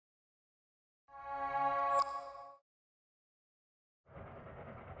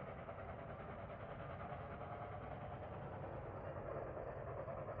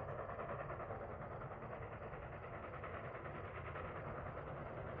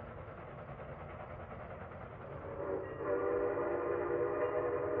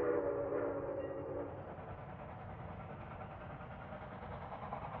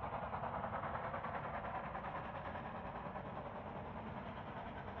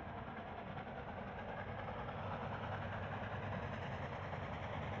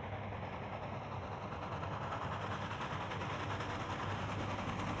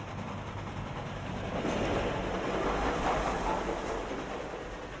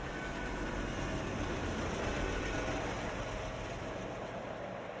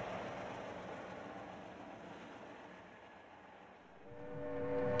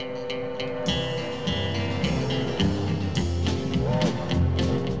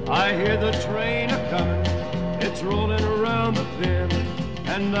I hear the train a-comin', it's rolling around the bend,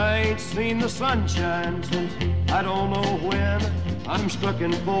 and I ain't seen the sunshine since I don't know when. I'm stuck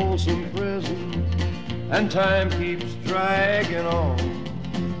in Folsom Prison, and time keeps dragging on.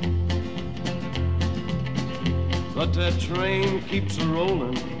 But that train keeps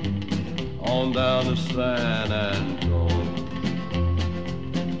a-rollin' on down to San Antone.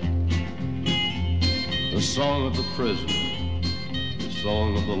 The song of the prisoner, the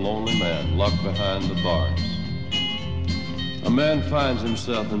song of the lonely man locked behind the bars. A man finds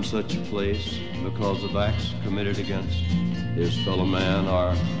himself in such a place because of acts committed against his fellow man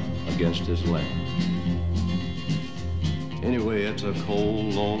or against his land. Anyway, it's a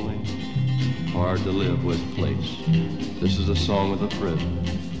cold, lonely, hard to live with place. This is a song of the prisoner.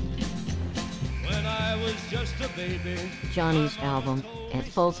 When I was just a baby. Johnny's album at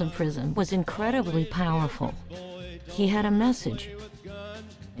Folsom Prison was incredibly powerful. He had a message,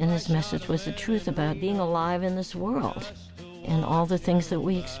 and this message was the truth about being alive in this world and all the things that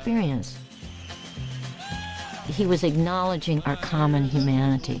we experience. He was acknowledging our common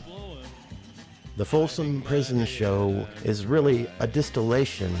humanity. The Folsom Prison Show is really a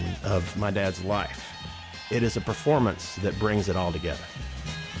distillation of my dad's life. It is a performance that brings it all together.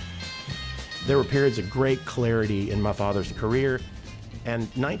 There were periods of great clarity in my father's career, and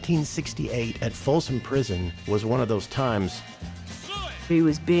 1968 at Folsom Prison was one of those times. He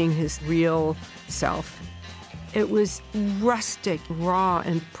was being his real self. It was rustic, raw,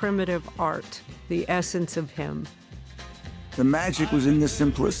 and primitive art, the essence of him. The magic was in the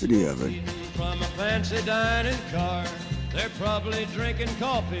simplicity of it. From a fancy dining car, they're probably drinking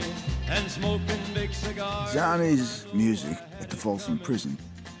coffee and smoking big cigars. Johnny's music at the Folsom Prison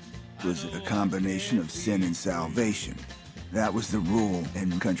was a combination of sin and salvation. That was the rule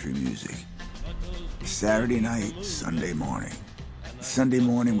in country music. Saturday night, Sunday morning. Sunday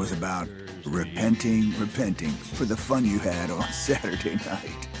morning was about repenting for the fun you had on Saturday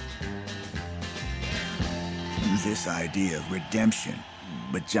night. This idea of redemption.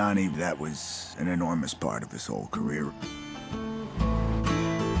 But Johnny, that was an enormous part of his whole career.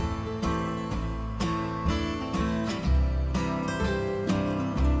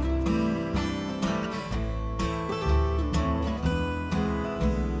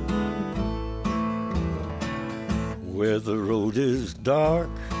 Where the road is dark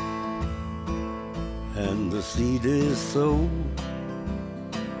and the seed is sown,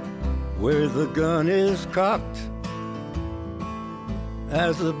 where the gun is cocked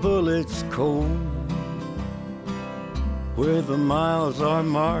as the bullet's cold, where the miles are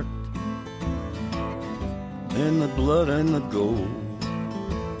marked in the blood and the gold.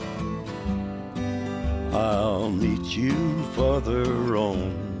 I'll meet you farther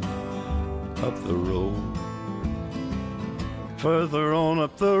on up the road, further on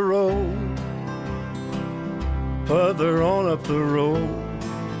up the road, further on up the road,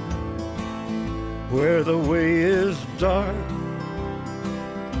 where the way is dark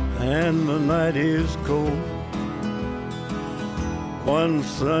and the night is cold. One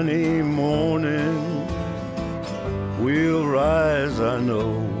sunny morning we'll rise, I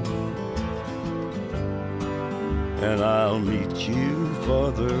know, and I'll meet you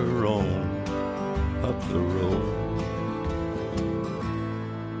farther on up the road.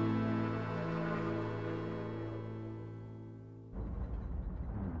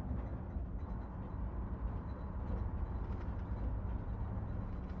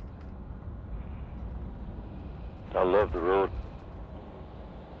 I love the road.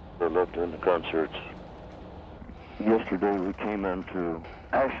 I love doing the concerts. Yesterday we came into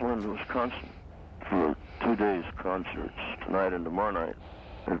Ashland, Wisconsin for 2 days concerts, tonight and tomorrow night.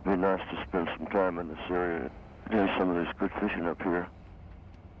 It'd be nice to spend some time in this area, do some of this good fishing up here.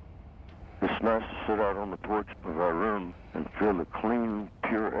 It's nice to sit out on the porch of our room and feel the clean,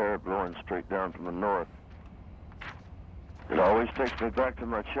 pure air blowing straight down from the north. It always takes me back to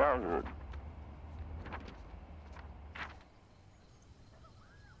my childhood.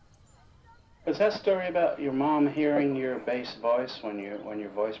 Was that story about your mom hearing your bass voice when your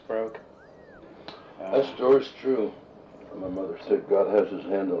voice broke? That story's true. My mother said God has his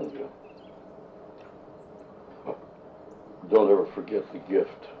hand on you. Don't ever forget the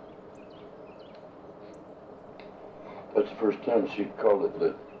gift. That's the first time she called it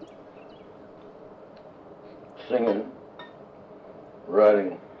lit. Singing,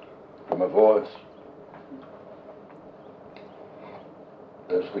 writing from a voice.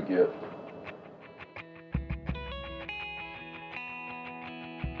 That's the gift.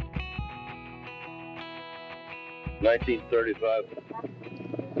 In 1935,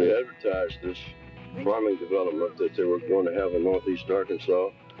 they advertised this farming development that they were going to have in northeast Arkansas.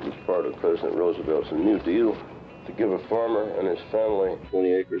 It was part of President Roosevelt's New Deal to give a farmer and his family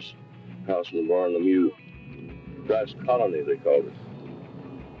 20 acres, house and a barn, Lemieux. God's colony, they called it.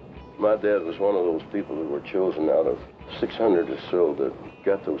 My dad was one of those people that were chosen out of 600 or so that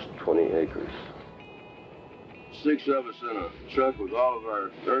got those 20 acres. 6 of us in a truck with all of our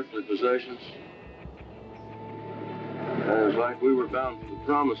earthly possessions. And it was like we were bound for the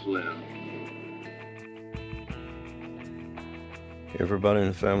promised land. Everybody in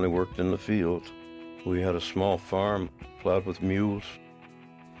the family worked in the fields. We had a small farm, plowed with mules,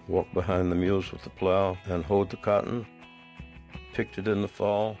 walked behind the mules with the plow and hoed the cotton, picked it in the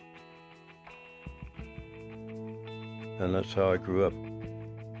fall. And that's how I grew up.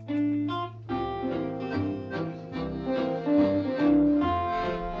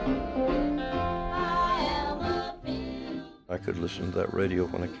 I could listen to that radio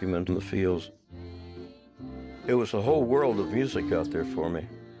when I came into the fields. It was a whole world of music out there for me.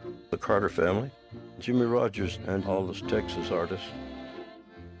 The Carter Family, Jimmie Rodgers, and all those Texas artists.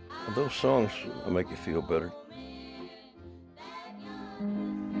 And those songs will make you feel better.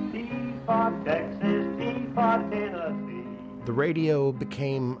 T for Texas, T for Tennessee. The radio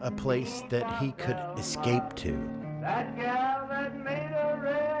became a place that he could escape to. That gal that made a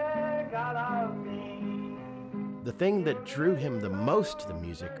wreck out of me. The thing that drew him the most to the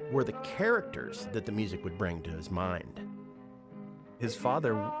music were the characters that the music would bring to his mind. His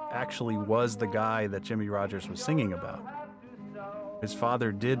father actually was the guy that Jimmie Rodgers was singing about. His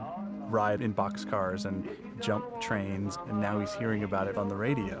father did ride in boxcars and jump trains, and now he's hearing about it on the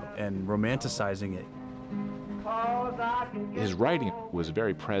radio and romanticizing it. His writing was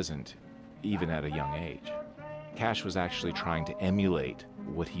very present even at a young age. Cash was actually trying to emulate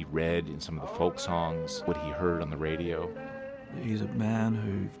what he read in some of the folk songs, what he heard on the radio. He's a man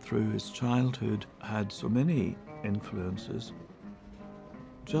who, through his childhood, had so many influences.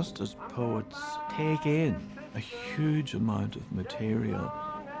 Just as poets take in a huge amount of material,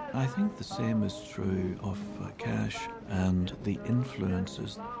 I think the same is true of Cash, and the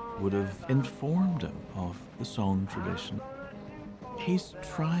influences would have informed him of the song tradition. He's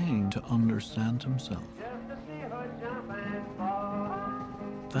trying to understand himself.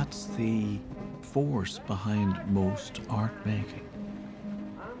 That's the force behind most art making.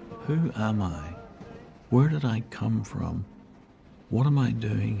 Who am I? Where did I come from? What am I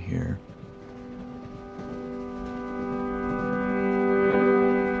doing here?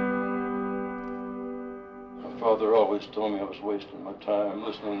 My father always told me I was wasting my time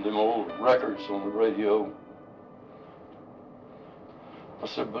listening to them old records on the radio. I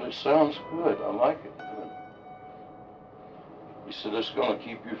said, but it sounds good. I like it. He said, it's going to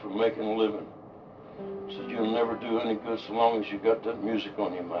keep you from making a living. He said, you'll never do any good so long as you got that music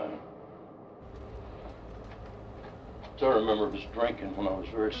on your mind. I remember was drinking when I was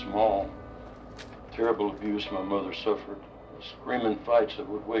very small. Terrible abuse my mother suffered. Screaming fights that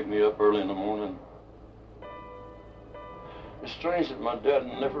would wake me up early in the morning. It's strange that my dad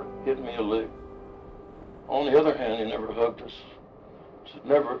never hit me a lick. On the other hand, he never hugged us. He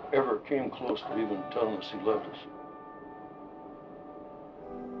never ever came close to even telling us he loved us.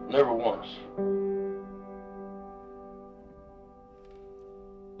 Never once.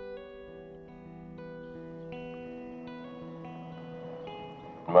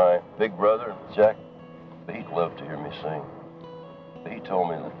 My big brother, Jack, he'd love to hear me sing. He told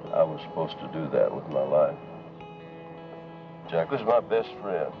me that I was supposed to do that with my life. Jack was my best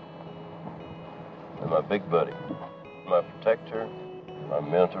friend and my big buddy, my protector, my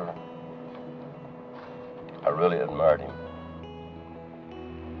mentor. I really admired him.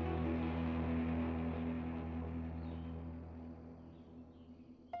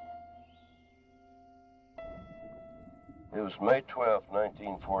 It was May 12,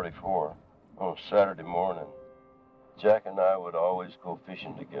 1944, on a Saturday morning. Jack and I would always go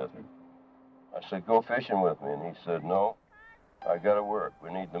fishing together. I said, go fishing with me, and he said, no, I gotta work,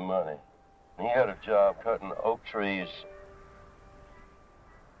 we need the money. And he had a job cutting oak trees.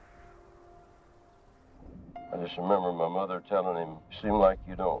 I just remember my mother telling him, you seem like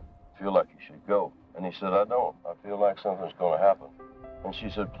you don't feel like you should go. And he said, I don't, I feel like something's gonna happen. And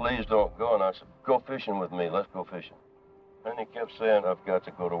she said, please don't go, and I said, go fishing with me, let's go fishing. And he kept saying, I've got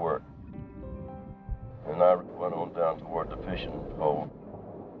to go to work. And I went on down toward the fishing hole.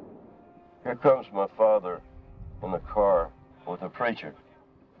 Here comes my father in the car with a preacher.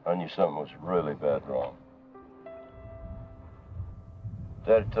 I knew something was really bad wrong.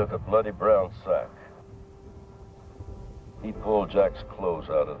 Daddy took a bloody brown sack. He pulled Jack's clothes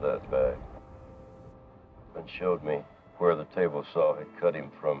out of that bag and showed me where the table saw had cut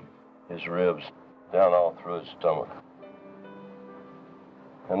him from his ribs down all through his stomach.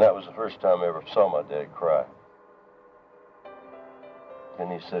 And that was the first time I ever saw my dad cry.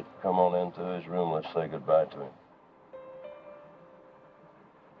 And he said, come on into his room, let's say goodbye to him.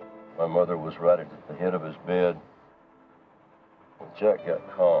 My mother was right at the head of his bed. And Jack got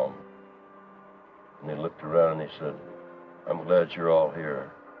calm. And he looked around and he said, I'm glad you're all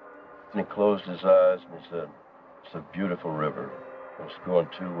here. And he closed his eyes and he said, it's a beautiful river. It's going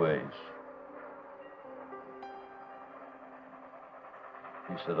two ways.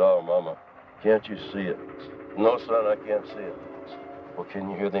 He said, oh, Mama, can't you see it? No, son, I can't see it. Well, can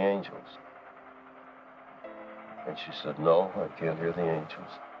you hear the angels? And she said, no, I can't hear the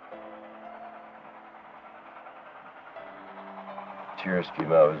angels. Tears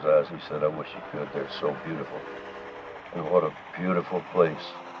came out of his eyes. He said, I wish you could. They're so beautiful. And what a beautiful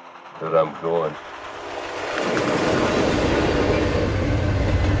place that I'm going.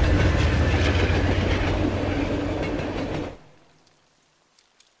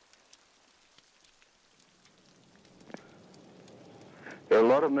 There are a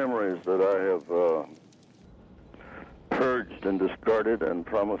lot of memories that I have purged and discarded and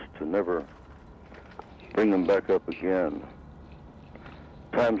promised to never bring them back up again.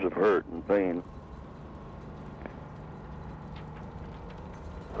 Times of hurt and pain.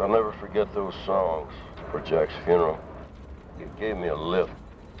 I'll never forget those songs for Jack's funeral. It gave me a lift,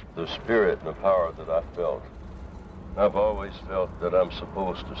 the spirit and the power that I felt. I've always felt that I'm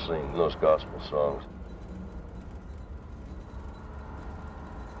supposed to sing those gospel songs.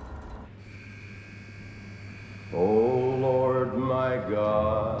 Oh Lord my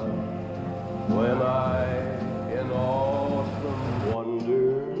God, when I in awesome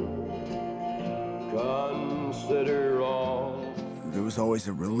wonder consider all. There was always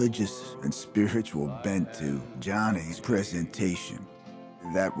a religious and spiritual bent to Johnny's presentation.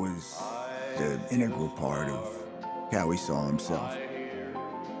 That was the integral part of how he saw himself.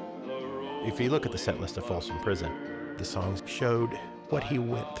 If you look at the set list of Folsom Prison, the songs showed what he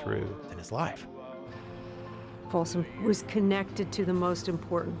went through in his life. Folsom was connected to the most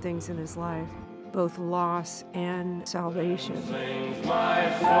important things in his life, both loss and salvation. Sings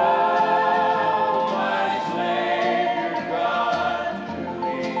my soul, my Savior God to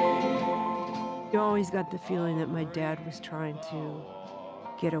me. You always got the feeling that my dad was trying to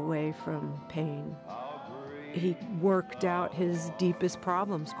get away from pain. He worked out his deepest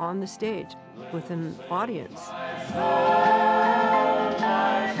problems on the stage with an audience. My soul,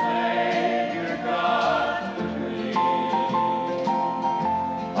 my Savior God to me.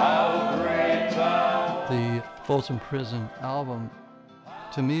 How great thou. The Folsom Prison album,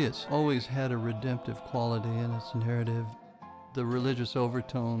 to me, it's always had a redemptive quality in its narrative. The religious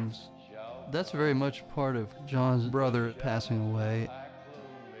overtones, that's very much part of John's brother passing away.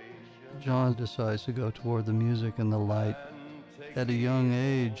 John decides to go toward the music and the light. At a young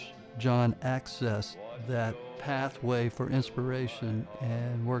age, John accessed that pathway for inspiration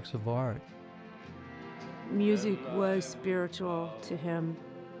and works of art. Music was spiritual to him.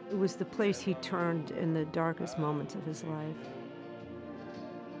 It was the place he turned in the darkest moments of his life.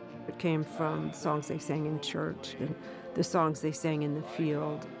 It came from songs they sang in church and the songs they sang in the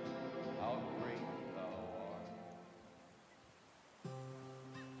field.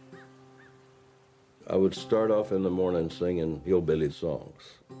 I would start off in the morning singing hillbilly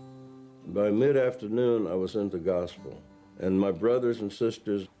songs. By mid-afternoon, I was into gospel, and my brothers and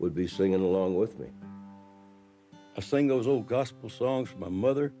sisters would be singing along with me. I sang those old gospel songs for my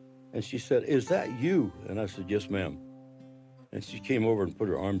mother, and she said, "Is that you?" And I said, "Yes, ma'am." And she came over and put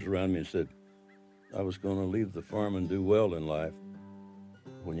her arms around me and said, "I was going to leave the farm and do well in life.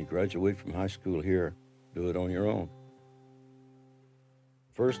 When you graduate from high school here, do it on your own."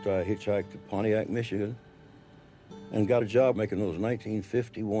 First, I hitchhiked to Pontiac, Michigan, and got a job making those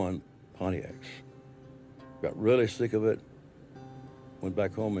 1951 Pontiacs. Got really sick of it, went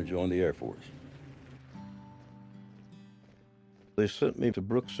back home and joined the Air Force. They sent me to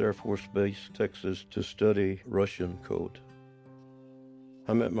Brooks Air Force Base, Texas, to study Russian code.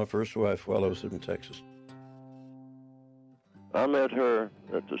 I met my first wife while I was in Texas. I met her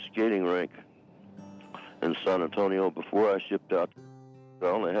at the skating rink in San Antonio before I shipped out. I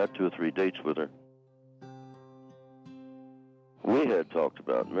only had 2 or 3 dates with her. We had talked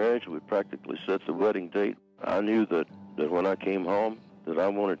about marriage. We practically set the wedding date. I knew that when I came home, that I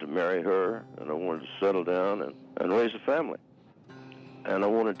wanted to marry her, and I wanted to settle down and raise a family. And I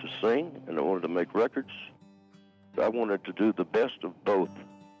wanted to sing, and I wanted to make records. I wanted to do the best of both.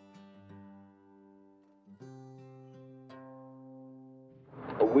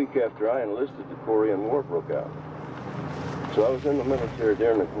 A week after I enlisted, the Korean War broke out. So I was in the military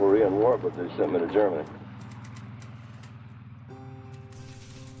during the Korean War, but they sent me to Germany.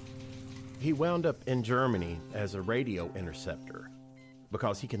 He wound up in Germany as a radio interceptor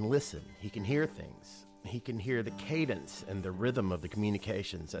because he can listen, he can hear things. He can hear the cadence and the rhythm of the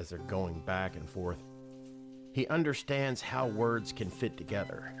communications as they're going back and forth. He understands how words can fit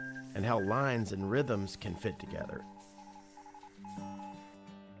together and how lines and rhythms can fit together.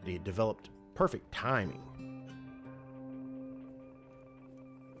 He developed perfect timing.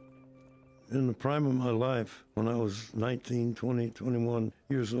 In the prime of my life, when I was 19, 20, 21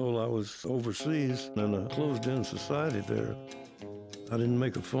 years old, I was overseas in a closed-in society there. I didn't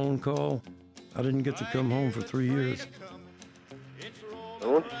make a phone call. I didn't get to come home for 3 years. I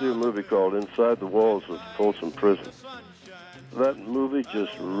went to see a movie called Inside the Walls of Folsom Prison. That movie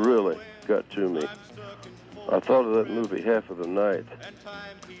just really got to me. I thought of that movie half of the night,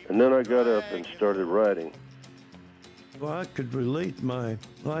 and then I got up and started writing. Well, I could relate my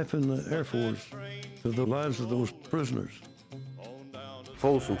life in the Air Force to the lives of those prisoners.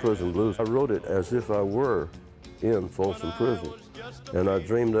 Folsom Prison Blues, I wrote it as if I were in Folsom Prison, and I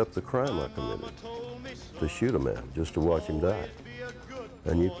dreamed up the crime I committed, to shoot a man, just to watch him die.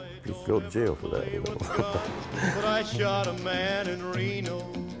 And you go to jail for that, you know. But I shot a man in Reno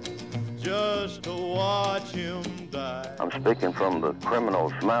just to watch him die. I'm speaking from the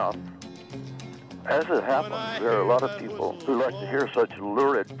criminal's mouth. As it happens, there are a lot of people who like to hear such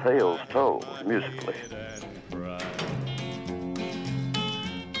lurid tales told musically.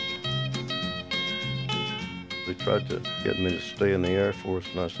 They tried to get me to stay in the Air Force,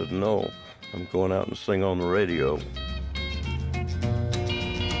 and I said, no, I'm going out and sing on the radio.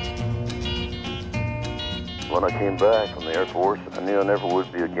 When I came back from the Air Force, I knew I never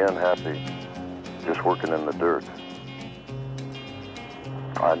would be again happy just working in the dirt.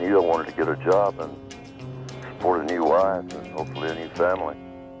 I knew I wanted to get a job and support a new wife and hopefully a new family.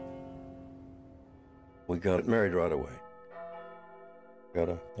 We got married right away. Got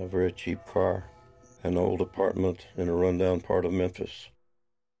a very cheap car, an old apartment in a rundown part of Memphis.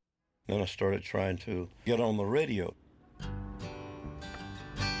 Then I started trying to get on the radio.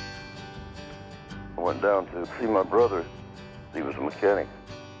 I went down to see my brother. He was a mechanic.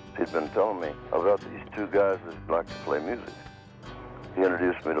 He'd been telling me about these two guys that liked to play music. He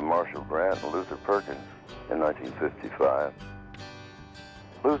introduced me to Marshall Grant and Luther Perkins in 1955.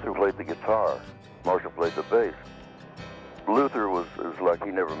 Luther played the guitar. Marshall played the bass. Luther was like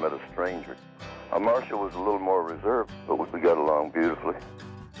he never met a stranger. Marshall was a little more reserved, but we got along beautifully.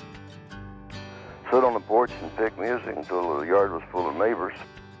 Sit on the porch and pick music until the yard was full of neighbors.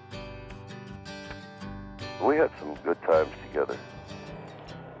 We had some good times together.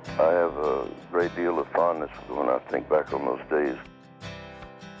 I have a great deal of fondness when I think back on those days.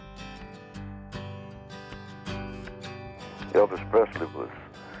 Elvis Presley was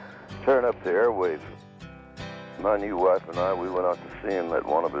tearing up the airwaves. My new wife and I, we went out to see him at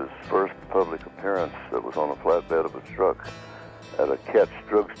one of his first public appearances that was on a flatbed of a truck at a Katz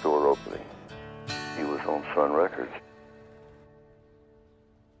drugstore opening. He was on Sun Records.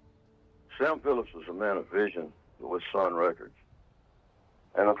 Sam Phillips was a man of vision with Sun Records.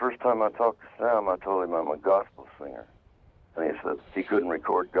 And the first time I talked to Sam, I told him I'm a gospel singer. And he said he couldn't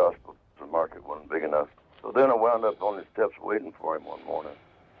record gospel. The market wasn't big enough. So then I wound up on the steps waiting for him one morning.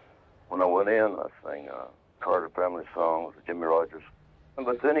 When I went in, I sang Carter Family songs, Jimmy Rogers.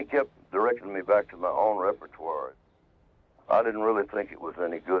 But then he kept directing me back to my own repertoire. I didn't really think it was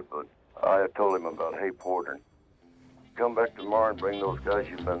any good, but I had told him about Hey Porter. Come back tomorrow and bring those guys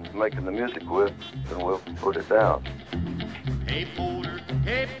you've been making the music with, and we'll put it down. Hey Porter,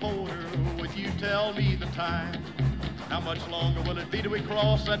 would you tell me the time? How much longer will it be till we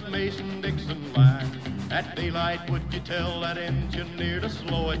cross that Mason-Dixon line? At daylight, would you tell that engineer to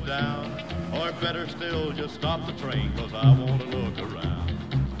slow it down? Or better still, just stop the train, 'cause I want to look around.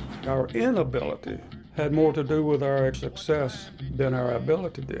 Our inability had more to do with our success than our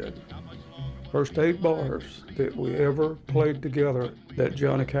ability did. First 8 bars that we ever played together, that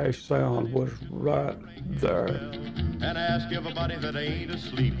Johnny Cash sound was right there. And ask everybody that ain't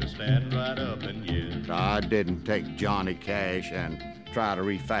asleep to stand right up and yell. I didn't take Johnny Cash and try to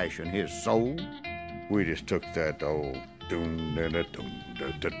refashion his soul. We just took that old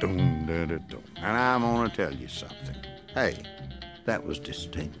dun-da-da-dun-da-da-dun-da-da-dun. And I'm gonna tell you something. Hey, that was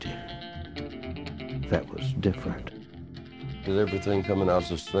distinctive. That was different. With everything coming out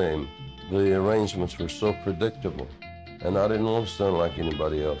the same, the arrangements were so predictable, and I didn't want to sound like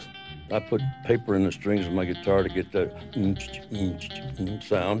anybody else. I put paper in the strings of my guitar to get that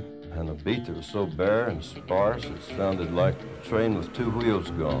sound, and a beat that was so bare and sparse it sounded like a train with two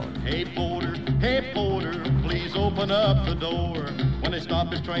wheels gone. Hey porter, please open up the door. When they stop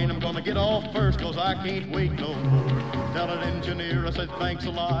this train, I'm gonna get off first, 'cause I can't wait no more. Tell an engineer I said thanks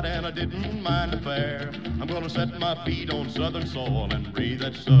a lot and I didn't mind the fare. I'm gonna set my feet on southern soil and breathe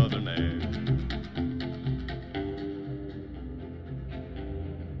that southern air.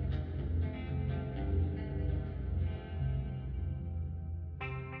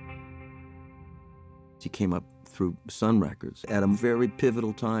 He came up through Sun Records at a very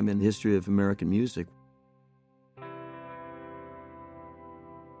pivotal time in the history of American music.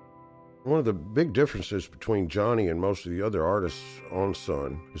 One of the big differences between Johnny and most of the other artists on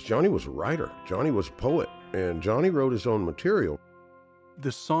Sun is Johnny was a writer. Johnny was a poet, and Johnny wrote his own material. The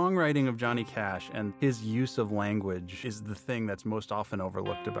songwriting of Johnny Cash and his use of language is the thing that's most often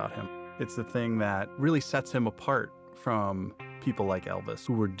overlooked about him. It's the thing that really sets him apart from people like Elvis,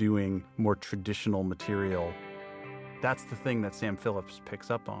 who were doing more traditional material. That's the thing that Sam Phillips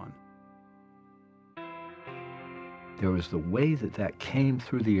picks up on. There was the way that came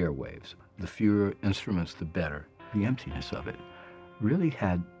through the airwaves. The fewer instruments, the better. The emptiness of it really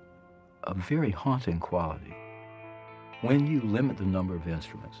had a very haunting quality. When you limit the number of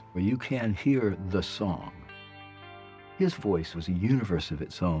instruments, where you can hear the song, his voice was a universe of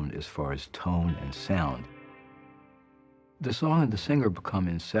its own as far as tone and sound. The song and the singer become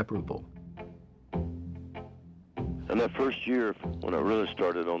inseparable. And that first year, when I really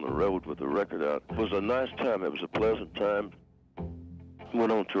started on the road with the record out, was a nice time. It was a pleasant time.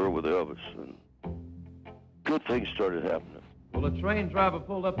 Went on tour with Elvis, and good things started happening. Well, a train driver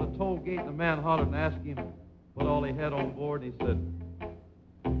pulled up the toll gate, and the man hollered and asked him what all he had on board, and he said,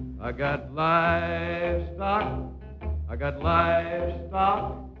 I got livestock, I got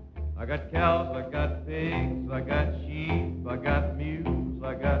livestock. I got cows, I got pigs, I got sheep, I got mules,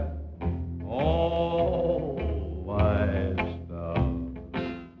 I got all my stuff.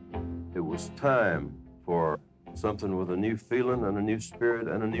 It was time for something with a new feeling and a new spirit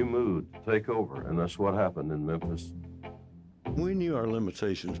and a new mood to take over, and that's what happened in Memphis. We knew our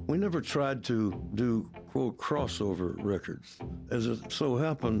limitations. We never tried to do, quote, crossover records. As it so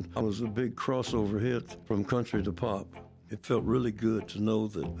happened, I was a big crossover hit from country to pop. It felt really good to know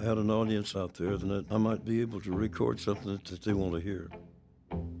that I had an audience out there and that I might be able to record something that they want to hear.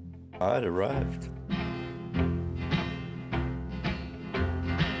 I'd arrived.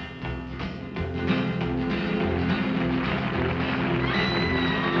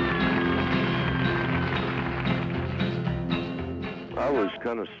 I was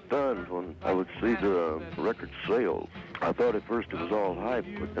kind of stunned when I would see the record sales. I thought at first it was all hype,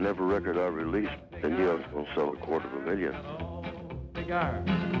 but the every record I released, I knew I was going to sell 250,000. Big iron.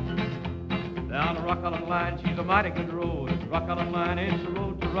 Down the Rock Island Line, she's a mighty good road. Rock Island Line, it's a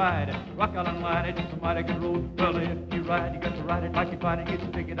road to ride. Rock Island Line, it's a mighty good road. Well, if you ride, you got to ride it like you find it. Get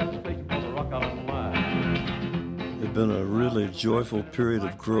your ticket at the station for the Rock Island Line. It's been a really joyful period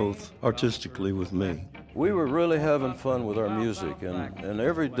of growth artistically with me. We were really having fun with our music, and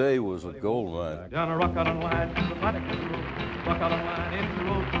every day was a gold mine. Down the Rock Island Line, she's a mighty good road. Rock Island Line, it's a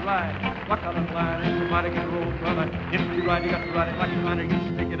road to ride. Rock Island Line, it's a mighty good road. Well, if you ride, you got to ride it like you find it. Get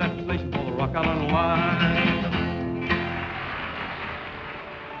your ticket at the station for the Rock Island Line.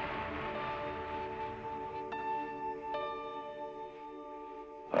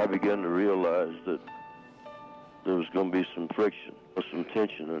 I began to realize that there was going to be some friction, some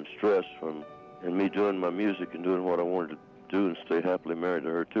tension and stress from and me doing my music and doing what I wanted to do and stay happily married to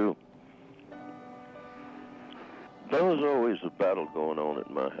her, too. There was always a battle going on at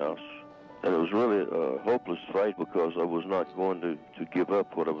my house, and it was really a hopeless fight because I was not going to give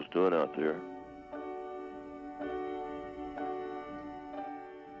up what I was doing out there.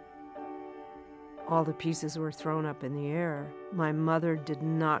 All the pieces were thrown up in the air. My mother did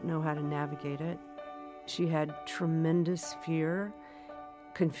not know how to navigate it. She had tremendous fear,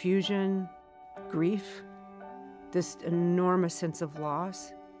 confusion, grief, this enormous sense of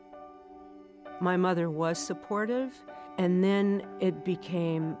loss. My mother was supportive, and then it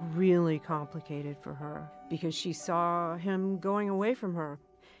became really complicated for her because she saw him going away from her,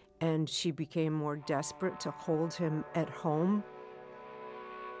 and she became more desperate to hold him at home.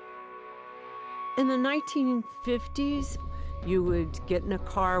 In the 1950s, you would get in a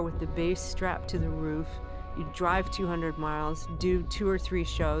car with the bass strapped to the roof. You'd drive 200 miles, do 2 or 3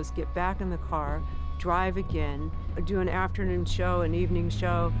 shows, get back in the car, drive again, do an afternoon show, an evening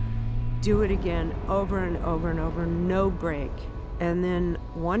show, do it again over and over and over, no break. And then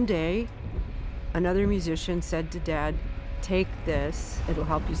one day, another musician said to Dad, take this, it'll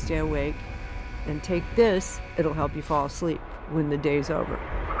help you stay awake, and take this, it'll help you fall asleep when the day's over.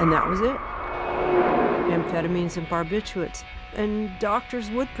 And that was it. Amphetamines and barbiturates. And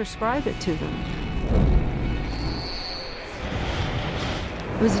doctors would prescribe it to them.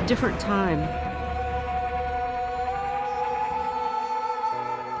 It was a different time.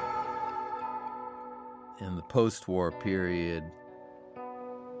 In the post-war period,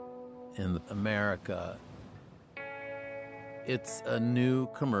 in America, it's a new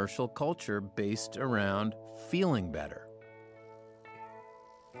commercial culture based around feeling better.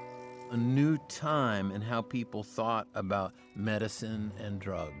 A new time in how people thought about medicine and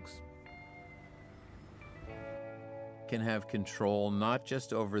drugs. Can have control not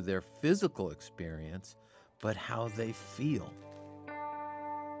just over their physical experience, but how they feel.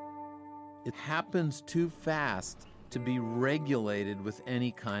 It happens too fast to be regulated with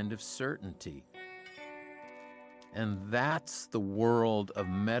any kind of certainty. And that's the world of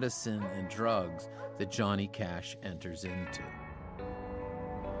medicine and drugs that Johnny Cash enters into.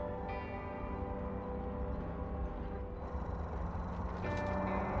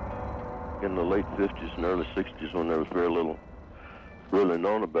 In the late 50s and early 60s, when there was very little really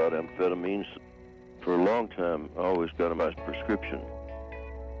known about amphetamines, for a long time I always got my prescription.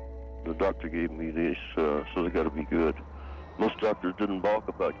 The doctor gave me these, so they got to be good. Most doctors didn't balk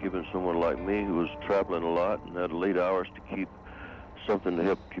about giving someone like me, who was traveling a lot and had late hours, to keep something to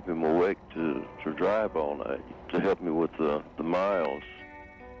help keep him awake, to drive all night, to help me with the miles.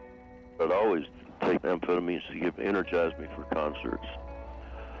 I'd always take amphetamines to energize me for concerts.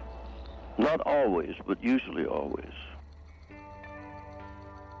 Not always, but usually always.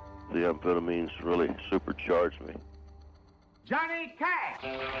 The amphetamines really supercharged me. Johnny Cash!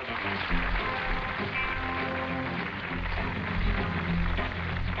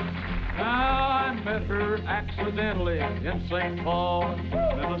 Now I met her accidentally in St. Paul,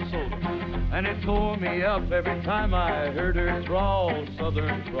 Minnesota, and it tore me up every time I heard her drawl,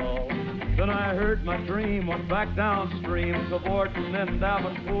 southern drawl. Then I heard my dream went back downstream to Borton and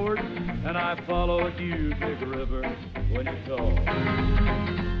Davenport, and I followed you, Big River, when you called.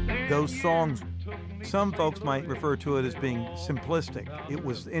 Those songs, some folks might refer to it as being simplistic. It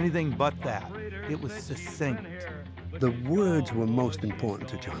was anything but that. It was succinct. The words were most important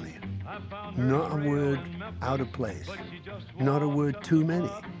to Johnny. Not a word out of place. Not a word too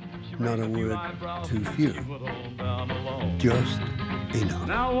many. Not a word too few. Just enough.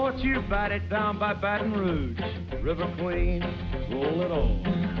 Now won't you bat it down by Baton Rouge, River Queen, roll it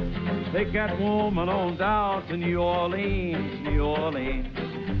on. Take that woman on down to New Orleans, New Orleans.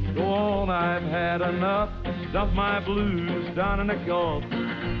 Go on, I've had enough. Dump my blues down in the Gulf.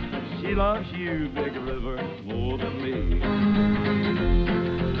 She loves you, Big River, more than me.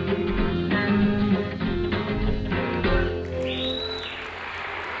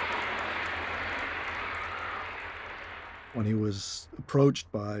 When he was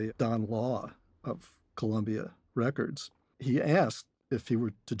approached by Don Law of Columbia Records, he asked if he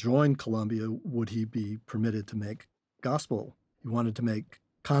were to join Columbia, would he be permitted to make gospel? He wanted to make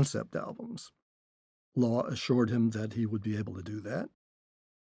concept albums. Law assured him that he would be able to do that.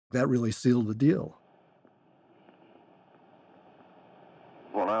 That really sealed the deal.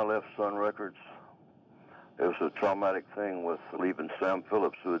 When I left Sun Records, it was a traumatic thing with leaving Sam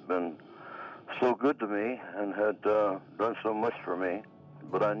Phillips, who had been so good to me and had done so much for me.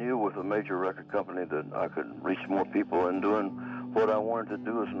 But I knew with a major record company that I could reach more people in doing what I wanted to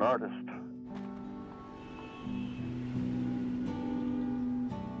do as an artist.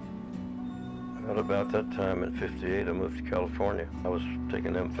 At about that time in '58, I moved to California. I was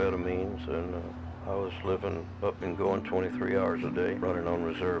taking amphetamines, and I was living up and going 23 hours a day, running on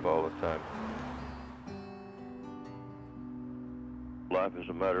reserve all the time. Life is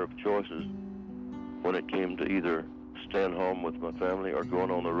a matter of choices. When it came to either staying home with my family or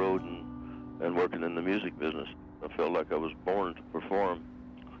going on the road and working in the music business, I felt like I was born to perform,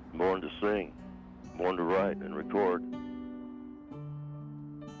 born to sing, born to write and record.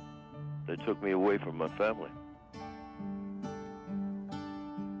 They took me away from my family.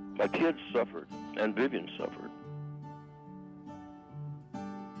 My kids suffered, and Vivian suffered.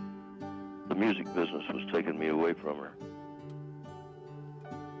 The music business was taking me away from her.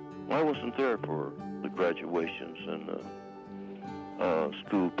 I wasn't there for the graduations and the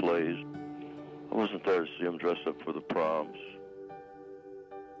school plays. I wasn't there to see them dress up for the proms.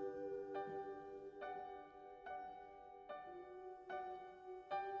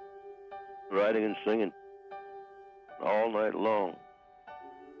 Writing and singing all night long.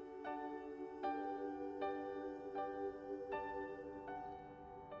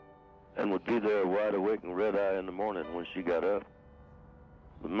 And would be there wide awake and red-eye in the morning when she got up.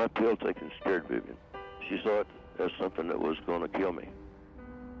 But my pill taking scared Vivian. She saw it as something that was going to kill me.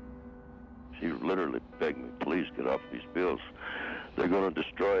 He literally begged me, please get off these pills. They're going to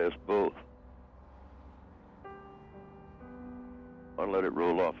destroy us both. I let it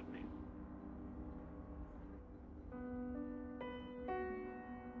roll off of me.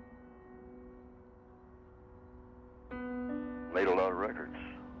 Made a lot of records.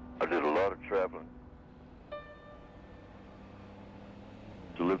 I did a lot of traveling.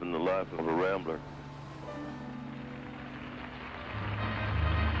 To living the life of a rambler.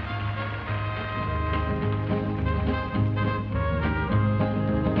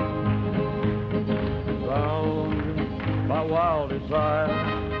 Found my wild desire.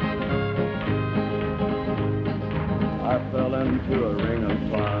 I fell into a ring of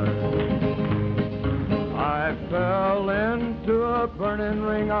fire. I fell into a burning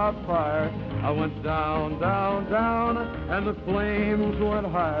ring of fire. I went down, down, down, and the flames went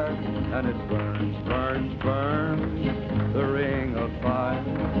higher. And it burns, burns, burns, the ring of fire,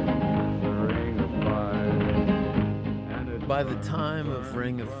 the ring of fire. By the time of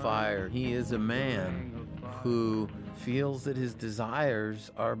Ring of Fire, he is a man who feels that his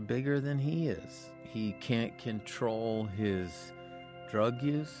desires are bigger than he is. He can't control his drug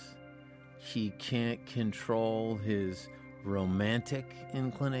use. He can't control his romantic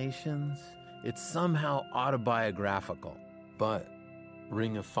inclinations. It's somehow autobiographical. But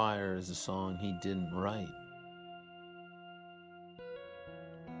Ring of Fire is a song he didn't write.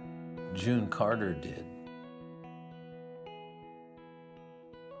 June Carter did.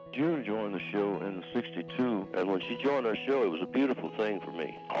 June joined the show in '62, and when she joined our show, it was a beautiful thing for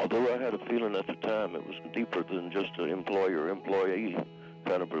me. Although I had a feeling at the time it was deeper than just an employer-employee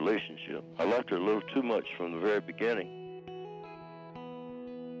kind of relationship. I liked her a little too much from the very beginning.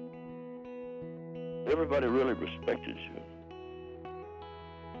 Everybody really respected June.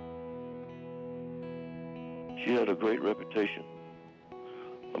 She had a great reputation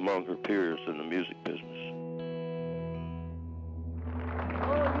among her peers in the music business.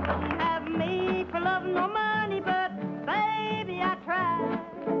 Have me for love nor money, but baby, I tried.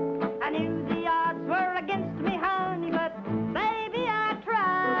 I knew the odds were against me, honey, but baby, I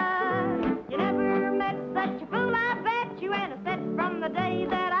tried. You never met such a fool, I bet you, and I said from the day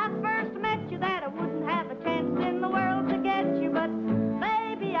that I first met you that I wouldn't have a chance in the world to get you, but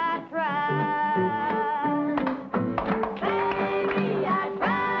baby, I tried. Baby, I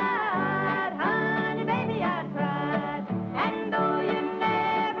tried, honey, baby, I tried. And though you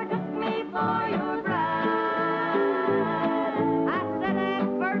never took me for your bride, I said at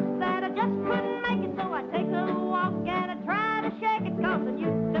first that I just couldn't make it, so I'd take a walk and I'd try to shake it, 'cause I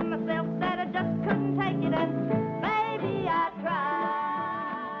knew to myself that I just couldn't take it, and baby, I tried.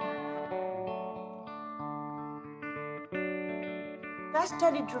 I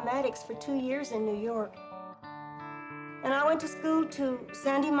studied dramatics for 2 years in New York. And I went to school to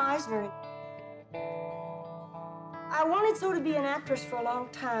Sandy Meisner. I wanted so to be an actress for a long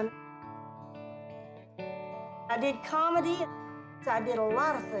time. I did comedy. I did a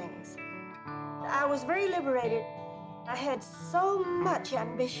lot of things. I was very liberated. I had so much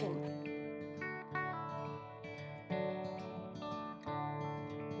ambition.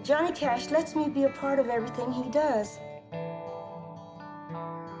 Johnny Cash lets me be a part of everything he does.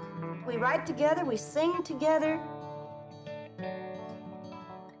 We write together, we sing together.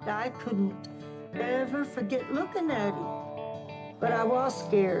 I couldn't ever forget looking at him, but I was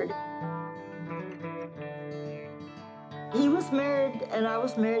scared. He was married, and I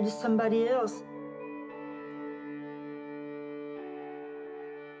was married to somebody else.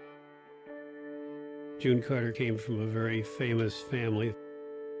 June Carter came from a very famous family,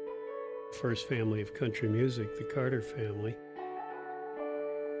 first family of country music, the Carter family.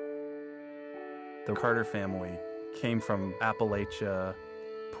 The Carter family came from Appalachia,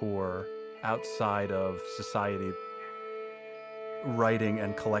 poor, outside of society, writing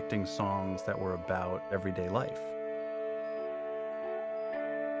and collecting songs that were about everyday life.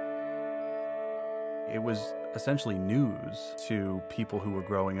 It was essentially news to people who were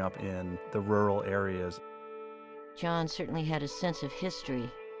growing up in the rural areas. John certainly had a sense of history.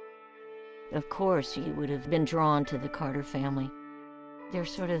 Of course, he would have been drawn to the Carter family. They're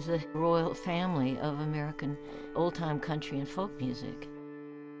sort of the royal family of American old-time country and folk music.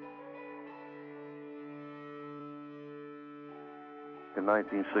 In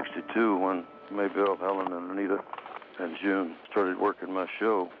 1962, when Maybelle, Helen, and Anita and June started working my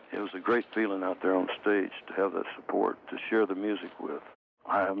show, it was a great feeling out there on stage to have that support, to share the music with.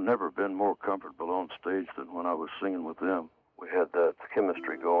 I have never been more comfortable on stage than when I was singing with them. We had that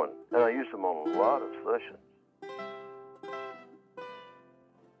chemistry going, and I used them on a lot of sessions.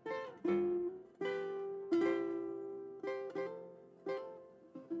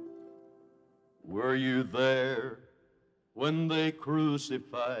 Were you there when they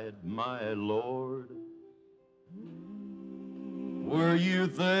crucified my Lord? Were you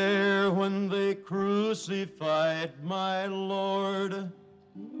there when they crucified my Lord?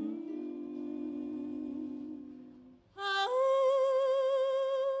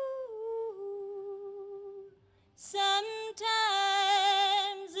 Sometimes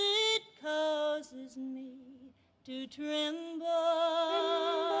it causes me to tremble,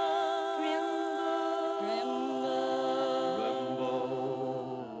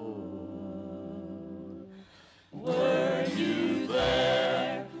 Were you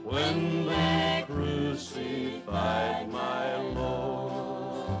there when they crucified my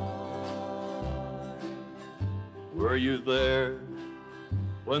Lord? Were you there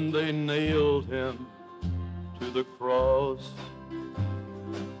when they nailed him to the cross?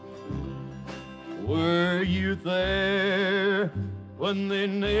 Were you there when they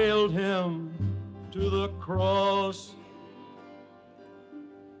nailed him to the cross?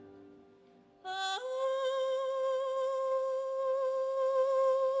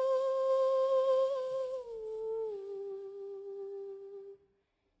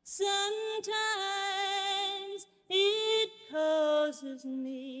 Sometimes it causes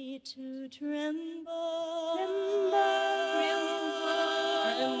me to tremble,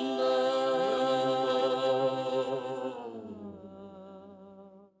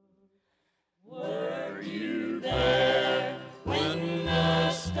 Were you there when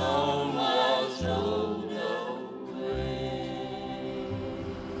the stone was rolled away?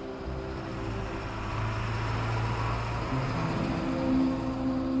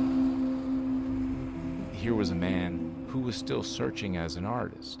 Here was a man who was still searching as an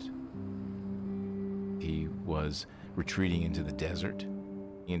artist. He was retreating into the desert,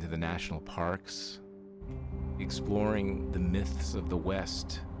 into the national parks, exploring the myths of the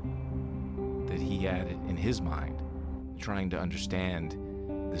West that he had in his mind, trying to understand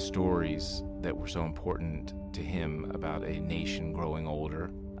the stories that were so important to him about a nation growing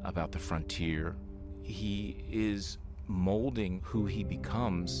older, about the frontier. He is molding who he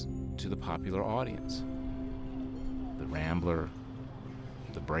becomes to the popular audience. The rambler,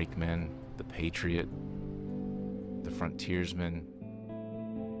 the brakeman, the patriot, the frontiersman,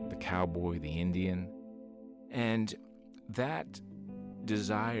 the cowboy, the Indian. And that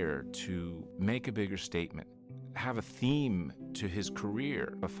desire to make a bigger statement, have a theme to his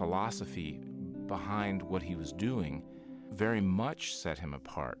career, a philosophy behind what he was doing, very much set him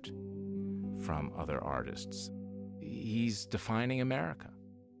apart from other artists. He's defining America.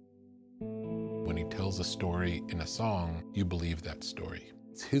 When he tells a story in a song, you believe that story.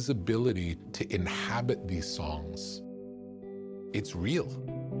 It's his ability to inhabit these songs. It's real.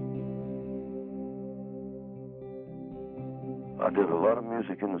 I did a lot of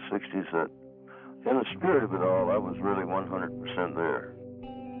music in the 60s that, in the spirit of it all, I was really 100% there.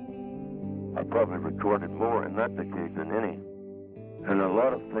 I probably recorded more in that decade than any. And a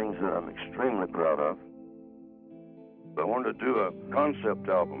lot of things that I'm extremely proud of. I wanted to do a concept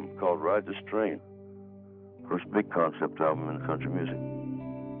album called Ride This Train. First big concept album in country music.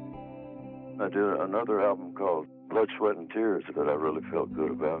 I did another album called Blood, Sweat, and Tears that I really felt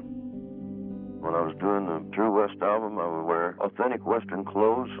good about. When I was doing the True West album, I would wear authentic Western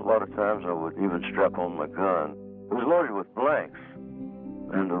clothes. A lot of times I would even strap on my gun. It was loaded with blanks.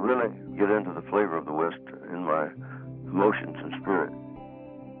 And to really get into the flavor of the West in my emotions and spirit.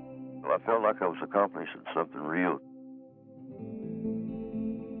 Well, I felt like I was accomplishing something real.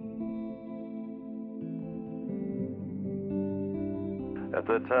 At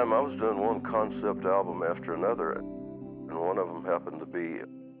that time, I was doing one concept album after another, and one of them happened to be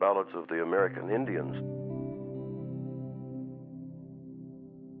Ballads of the American Indians.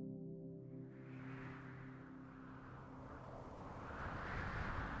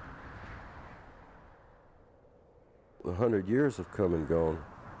 The 100 years have come and gone.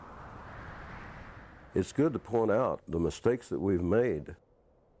 It's good to point out the mistakes that we've made,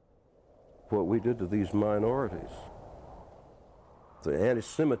 what we did to these minorities. The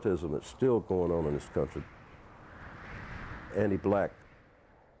anti-Semitism that's still going on in this country. Anti-black,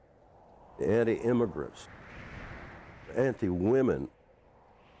 anti-immigrants, anti-women,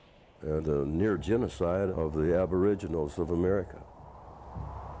 and the near genocide of the Aboriginals of America.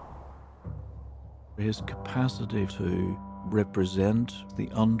 His capacity to represent the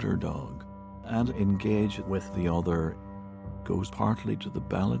underdog and engage with the other goes partly to the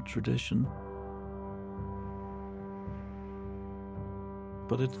ballad tradition,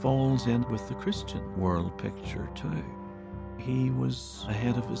 but it falls in with the Christian world picture too. He was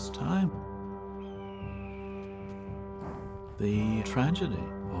ahead of his time. The tragedy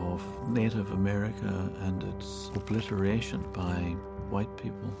of of Native America and its obliteration by white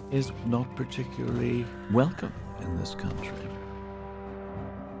people is not particularly welcome in this country.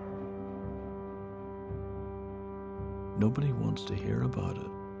 Nobody wants to hear about it.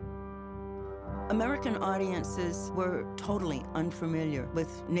 American audiences were totally unfamiliar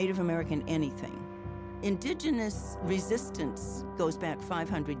with Native American anything. Indigenous resistance goes back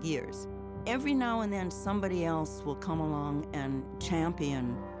 500 years. Every now and then somebody else will come along and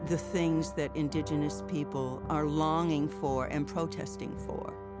champion the things that indigenous people are longing for and protesting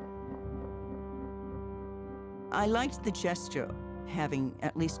for. I liked the gesture, having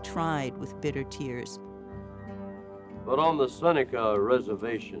at least tried with Bitter Tears. But on the Seneca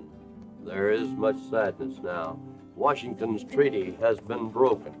Reservation, there is much sadness now. Washington's treaty has been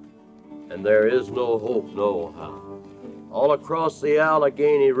broken, and there is no hope nohow. All across the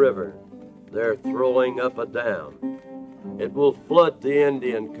Allegheny River, they're throwing up a dam. It will flood the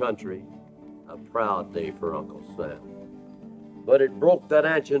Indian country, a proud day for Uncle Sam. But it broke that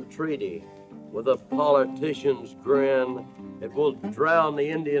ancient treaty with a politician's grin. It will drown the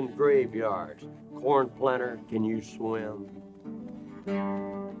Indian graveyards. Corn planter, can you swim?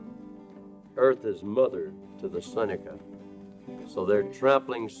 Earth is mother to the Seneca, so they're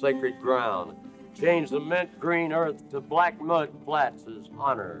trampling sacred ground. Change the mint green earth to black mud flats as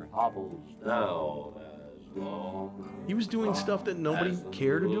honor hobbles down as long. He was doing stuff that nobody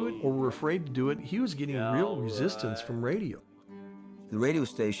cared to do it or were afraid to do it. He was getting real resistance from radio. The radio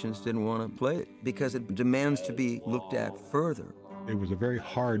stations didn't want to play it because it demands to be looked at further. It was a very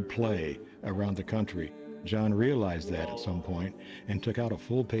hard play around the country. John realized that at some point and took out a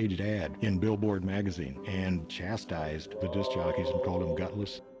full-page ad in Billboard magazine and chastised the disc jockeys and called them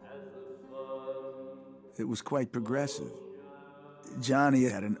gutless. It was quite progressive. Johnny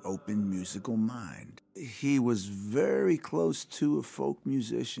had an open musical mind. He was very close to a folk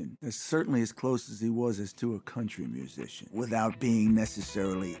musician, certainly as close as he was as to a country musician, without being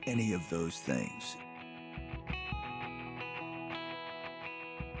necessarily any of those things.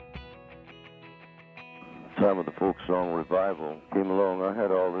 Time of the folk song revival came along, I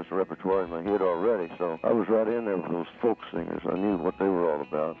had all this repertoire in my head already, so I was right in there with those folk singers. I knew what they were all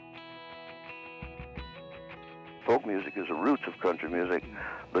about. Folk music is the roots of country music,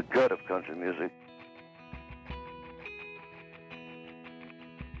 the gut of country music.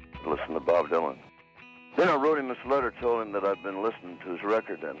 Listen to Bob Dylan. Then I wrote him this letter, told him that I'd been listening to his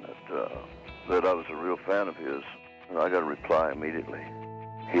record and that I was a real fan of his. And I got a reply immediately.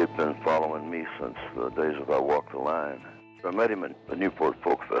 He had been following me since the days of I Walk the Line. I met him at the Newport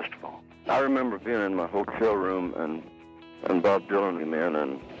Folk Festival. I remember being in my hotel room and Bob Dylan came in,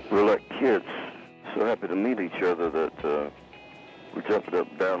 and we were like kids, so happy to meet each other that we jumped up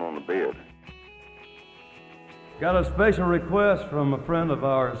and down on the bed. Got a special request from a friend of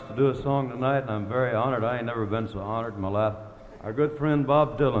ours to do a song tonight, and I'm very honored. I ain't never been so honored in my life. Our good friend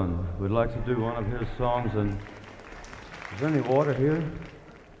Bob Dylan would like to do one of his songs, and is there any water here?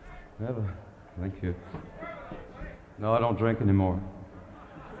 Thank you. No, I don't drink anymore.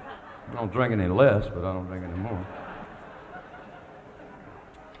 I don't drink any less, but I don't drink anymore.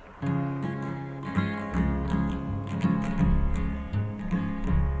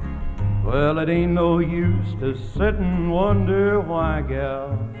 Well, it ain't no use to sit and wonder why,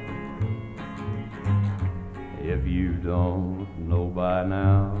 gal, if you don't know by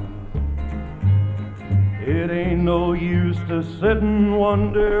now. It ain't no use to sit and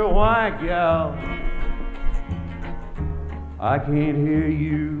wonder why, gal, I can't hear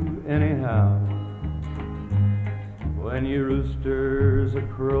you anyhow. When your rooster's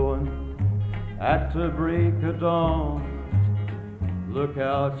a-crowing at the break of dawn, look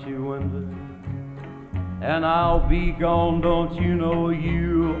out your window and I'll be gone. Don't you know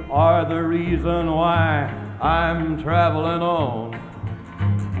you are the reason why I'm traveling on?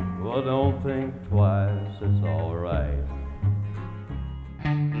 Well, don't think twice, it's all right.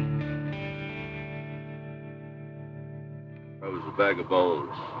 I was a bag of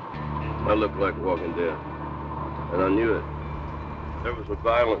bones. I looked like Walking Dead, and I knew it. There was a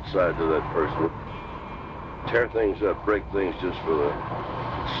violent side to that person. Tear things up, break things just for the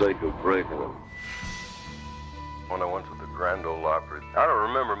sake of breaking them. When I went to the Grand Ole Opry, I don't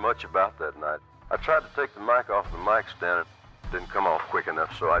remember much about that night. I tried to take the mic off the mic stand. It didn't come off quick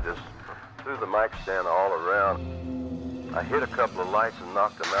enough, so I just threw the mic stand all around. I hit a couple of lights and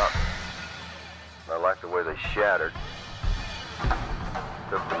knocked them out. I liked the way they shattered.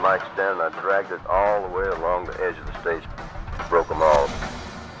 Took the mic stand and I dragged it all the way along the edge of the stage. Broke them all.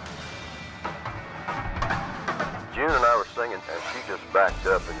 June and I were singing, and she just backed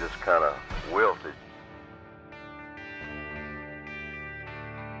up and just kind of wilted.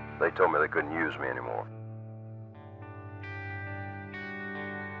 They told me they couldn't use me anymore.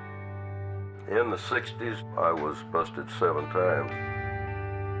 In the 60s, I was busted 7 times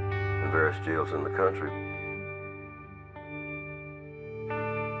in various jails in the country.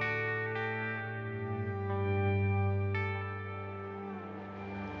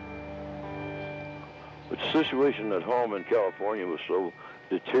 The situation at home in California was so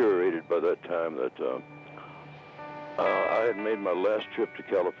deteriorated by that time that I had made my last trip to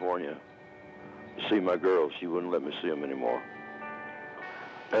California to see my girls. She wouldn't let me see them anymore.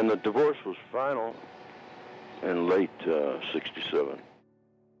 And the divorce was final in late 67.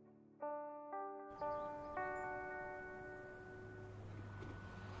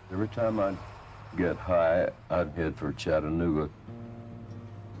 Every time I'd get high, I'd head for Chattanooga.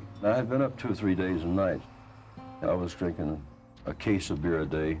 I had been up 2 or 3 days and nights. I was drinking a case of beer a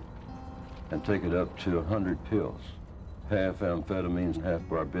day and take it up to 100 pills, half amphetamines and half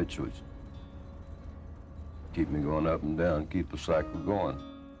barbiturates. Keep me going up and down, keep the cycle going.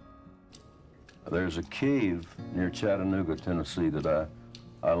 There's a cave near Chattanooga, Tennessee that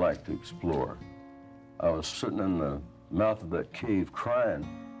I like to explore. I was sitting in the mouth of that cave crying.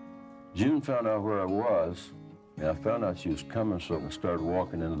 June found out where I was, and I found out she was coming, so I started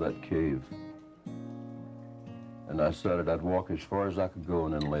walking into that cave. And I decided I'd walk as far as I could go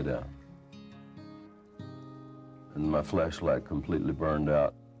and then lay down. And my flashlight completely burned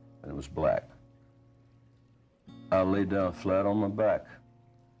out, and it was black. I lay down flat on my back,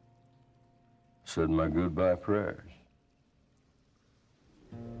 said my goodbye prayers.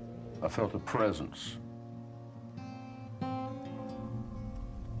 I felt a presence.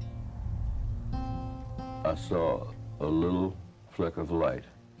 I saw a little fleck of light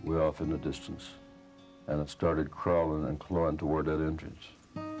way off in the distance, and it started crawling and clawing toward that entrance.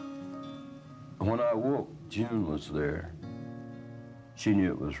 When I woke, June was there. She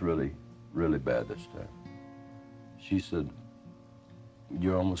knew it was really, really bad this time. She said,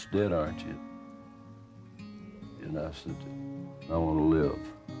 "You're almost dead, aren't you?" And I said, "I want to live."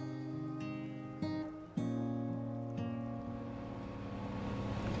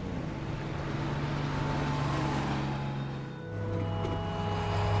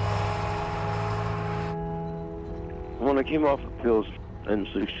 When I came off the pills in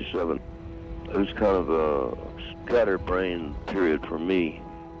 67, it was kind of a scatterbrained period for me.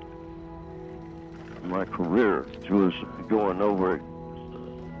 My career was going over.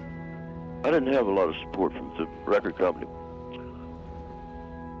 I didn't have a lot of support from the record company.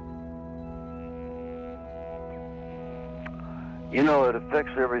 You know, it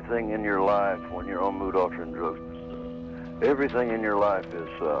affects everything in your life when you're on mood-altering drugs. Everything in your life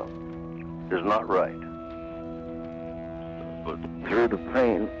is not right. But through the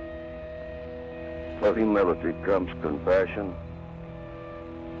pain of humility comes compassion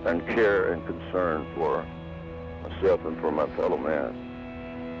and care and concern for myself and for my fellow man.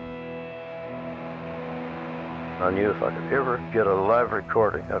 I knew if I could ever get a live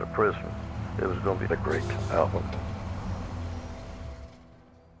recording out of prison, it was going to be a great album.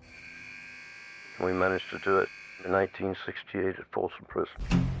 We managed to do it in 1968 at Folsom Prison.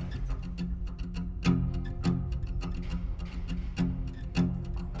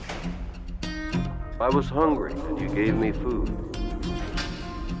 I was hungry and you gave me food.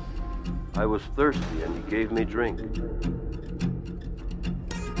 I was thirsty and you gave me drink.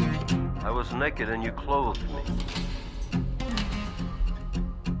 I was naked and you clothed me.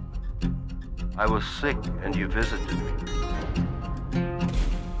 I was sick and you visited me.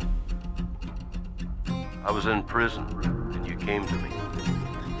 I was in prison and you came to me.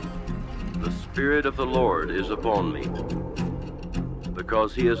 The Spirit of the Lord is upon me,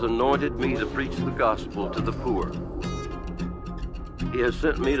 because he has anointed me to preach the gospel to the poor. He has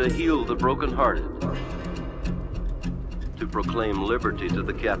sent me to heal the brokenhearted, to proclaim liberty to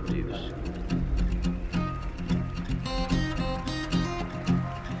the captives.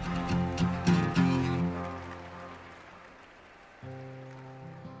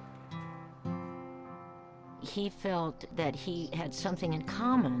 He felt that he had something in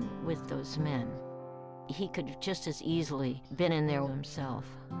common with those men. He could have just as easily been in there himself.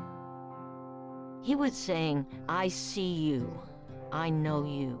 He was saying, "I see you. I know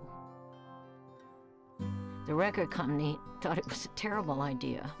you." The record company thought it was a terrible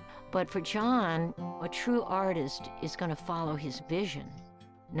idea. But for John, a true artist is going to follow his vision,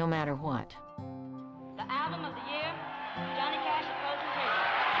 no matter what. The album of the year, Johnny Cash at Folsom Prison.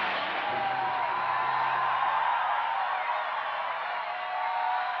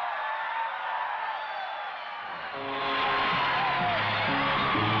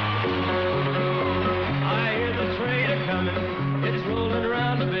 I hear the train a-coming, it's rolling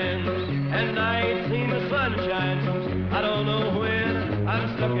around the bend. and I ain't seen the sunshine since I don't know when.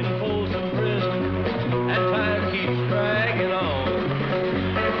 I'm stuck in Folsom Prison, and time keeps dragging on.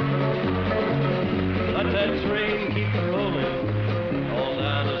 But that train keeps pulling all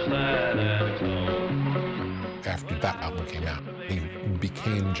down to San Antone. After that album came out, he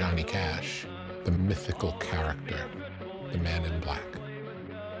became Johnny Cash, the mythical character, the man in black.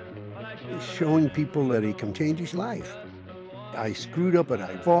 Showing people that he can change his life. I screwed up, but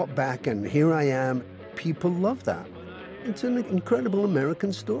I fought back, and here I am. People love that. It's an incredible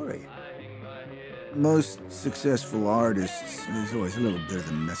American story. Most successful artists, there's always a little bit of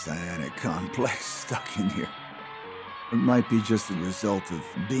the messianic complex stuck in here. It might be just a result of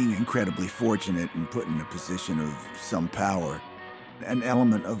being incredibly fortunate and put in a position of some power, an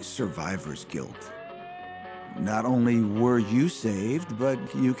element of survivor's guilt. Not only were you saved, but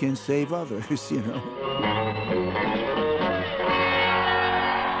you can save others, you know.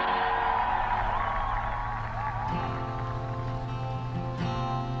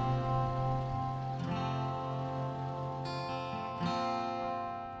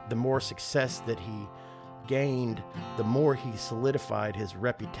 The more success that he gained, the more he solidified his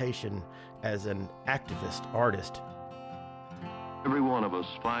reputation as an activist artist. Every one of us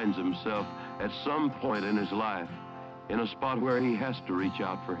finds himself at some point in his life in a spot where he has to reach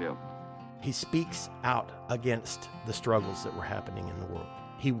out for help. He speaks out against the struggles that were happening in the world.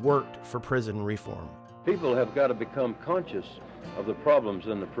 He worked for prison reform. People have got to become conscious of the problems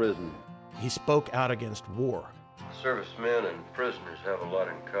in the prison. He spoke out against war. Servicemen and prisoners have a lot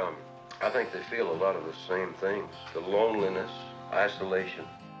in common. I think they feel a lot of the same things. The loneliness, isolation.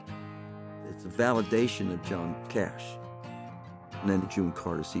 It's a validation of John Cash. And then June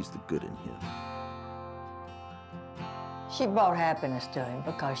Carter sees the good in him. She brought happiness to him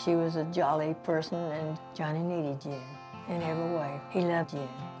because she was a jolly person, and Johnny needed Jen in every way. He loved Jen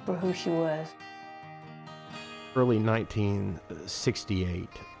for who she was. Early 1968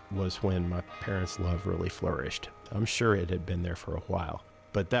 was when my parents' love really flourished. I'm sure it had been there for a while,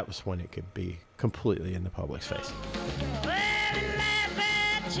 but that was when it could be completely in the public's face.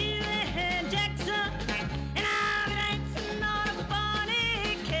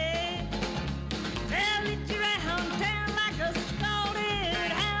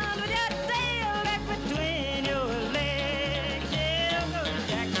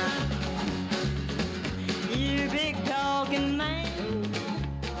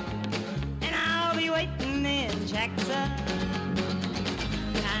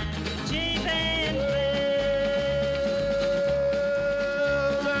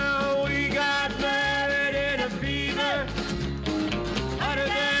 Now we got married in a fever, hotter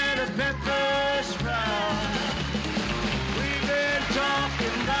than a pepper sprout. We've been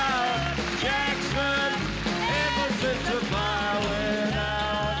talking about Jackson ever since the fire went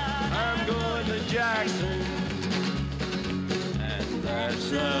out. I'm going to Jackson, and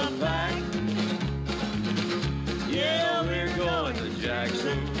that's a fact. Yeah, we're going to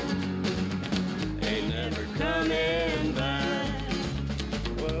Jackson. Ain't never coming back.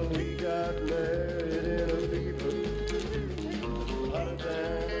 Well, we got married in a fever. Hotter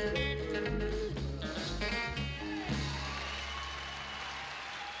than...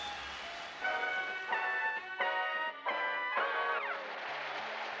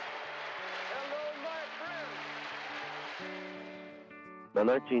 By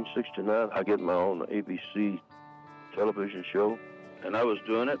 1969, I get my own ABC television show, and I was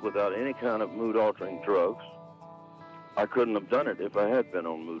doing it without any kind of mood-altering drugs. I couldn't have done it if I had been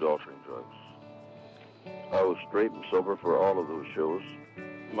on mood-altering drugs. I was straight and sober for all of those shows.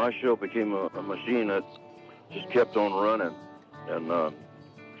 My show became a machine that just kept on running, and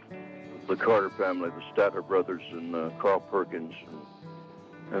the Carter family, the Statler brothers, and Carl Perkins,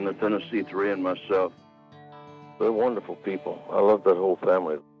 and the Tennessee Three, and myself, they're wonderful people. I love that whole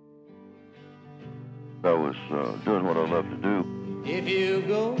family. I was doing what I love to do. If you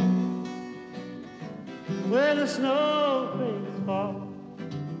go where the snowflakes fall,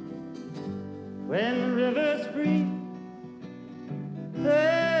 when the river's free,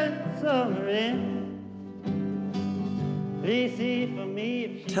 and summer ends, please see for me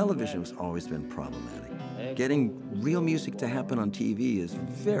if Television has always been problematic. Getting real music to happen on TV is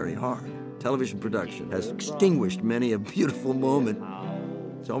very hard. Television production has extinguished many a beautiful moment.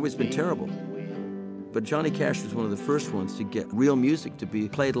 It's always been terrible. But Johnny Cash was one of the first ones to get real music to be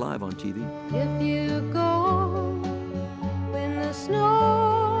played live on TV. If you go when the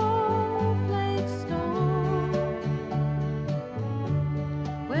snowflakes storm,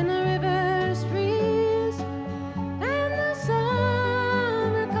 when the rivers freeze and the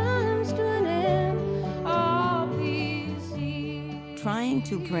summer comes to an end, oh, please see. Trying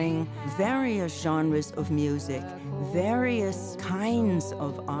trying to bring various genres of music, various kinds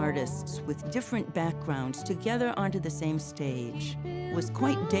of artists with different backgrounds together onto the same stage was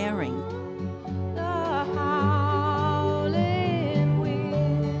quite daring.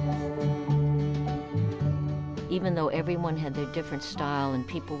 Even though everyone had their different style and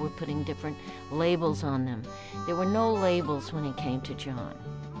people were putting different labels on them, there were no labels when it came to John.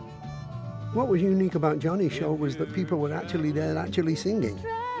 What was unique about Johnny's show was that people were actually there, actually singing.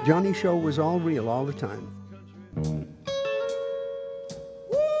 Johnny's show was all real all the time.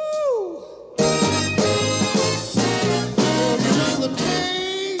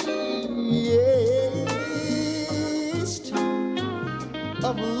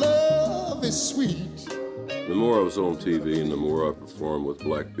 Of love is sweet. The more I was on TV and the more I performed with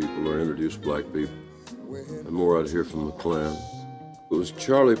black people or introduced black people, the more I'd hear from the Klan. It was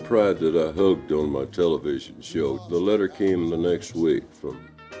Charley Pride that I hugged on my television show. The letter came the next week from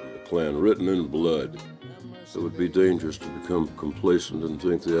the Klan, written in blood. It would be dangerous to become complacent and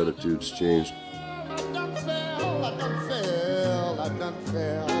think the attitude's changed. I done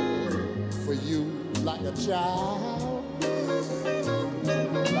fell for you like a child,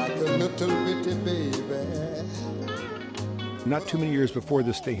 like a little bitty baby. Not too many years before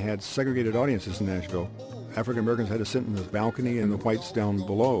this, they had segregated audiences in Nashville. African Americans had to sit in the balcony and the whites down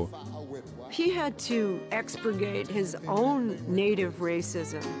below. He had to expurgate his own native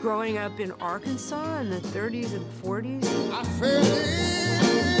racism. Growing up in Arkansas in the 30s and 40s. I fell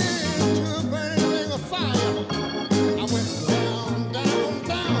into a burning ring of fire. I went down, down,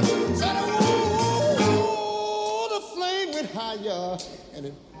 down. Said, oh, the flame went higher. And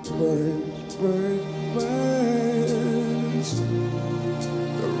it burns, burns, burns.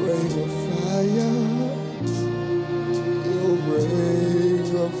 The ring of fire. Your ring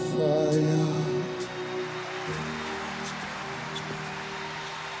of fire.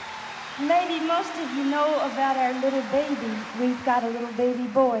 Maybe most of you know about our little baby. We've got a little baby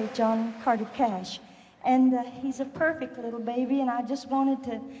boy, John Carter Cash. And he's a perfect little baby, and I just wanted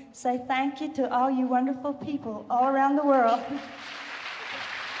to say thank you to all you wonderful people all around the world.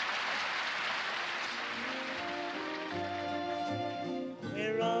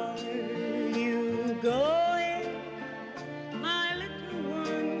 Where are you going, my little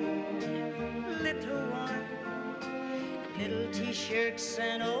one, little one? Little t-shirts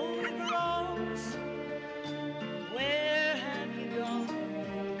and overalls, where have you gone?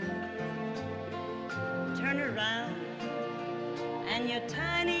 Turn around and you're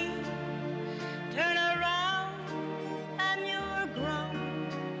tiny, turn around and you're grown,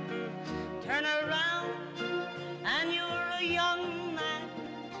 turn around and you're a young man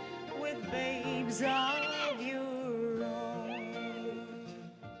with babes of your own.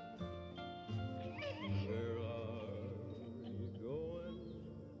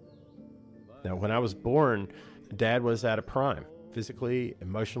 Now, when I was born, Dad was at a prime, physically,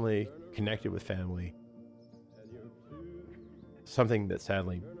 emotionally connected with family. Something that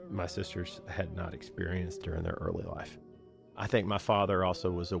sadly my sisters had not experienced during their early life. I think my father also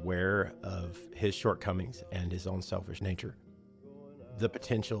was aware of his shortcomings and his own selfish nature. The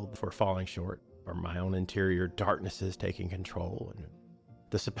potential for falling short, or my own interior darknesses taking control, and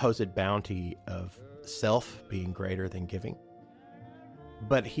the supposed bounty of self being greater than giving.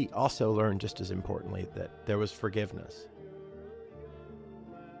 But he also learned, just as importantly, that there was forgiveness.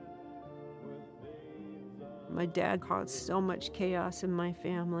 My dad caused so much chaos in my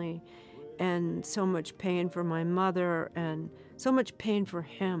family and so much pain for my mother and so much pain for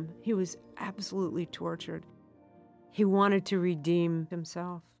him. He was absolutely tortured. He wanted to redeem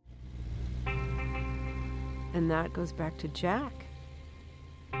himself. And that goes back to Jack.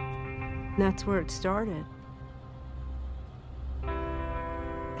 And that's where it started.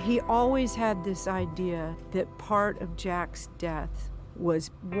 He always had this idea that part of Jack's death was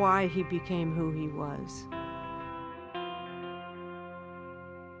why he became who he was.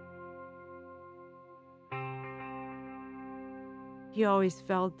 He always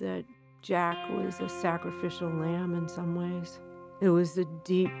felt that Jack was a sacrificial lamb in some ways. It was a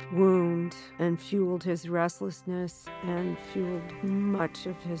deep wound and fueled his restlessness and fueled much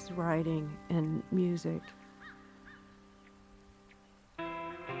of his writing and music.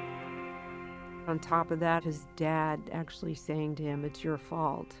 On top of that, his dad actually saying to him, "It's your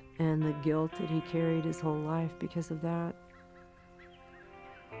fault," and the guilt that he carried his whole life because of that.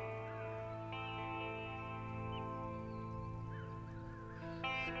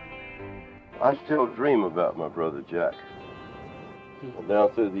 I still dream about my brother Jack. And down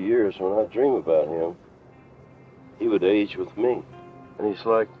through the years, when I dream about him, he would age with me. And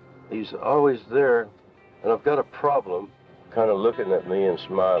he's always there, and I've got a problem, kind of looking at me and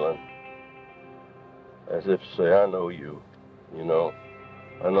smiling, as if to say, I know you, you know.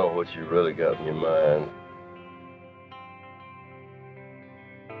 I know what you really got in your mind.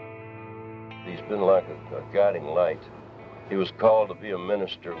 He's been like a guiding light. He was called to be a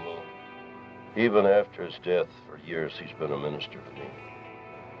minister. Well, even after his death, for years, he's been a minister to me.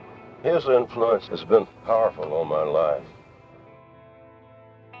 His influence has been powerful on my life.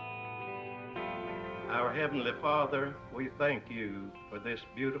 Our Heavenly Father, we thank you for this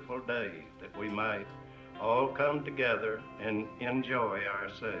beautiful day that we might all come together and enjoy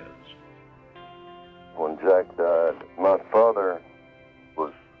ourselves. When Jack died, my father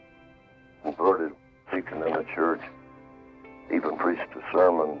was converted, teaching in the church, even preached a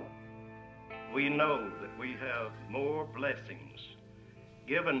sermon. We know that we have more blessings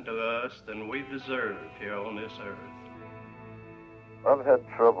given to us than we deserve here on this earth. I've had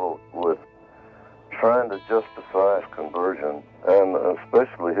trouble with trying to justify his conversion, and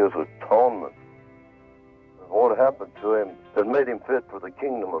especially his atonement. What happened to him that made him fit for the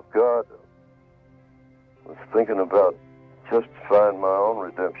kingdom of God. I was thinking about justifying my own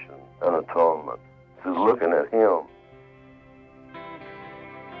redemption and atonement through looking at him.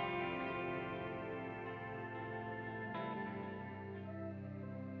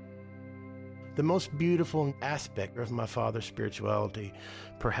 The most beautiful aspect of my father's spirituality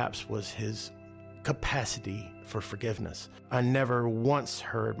perhaps was his capacity for forgiveness. I never once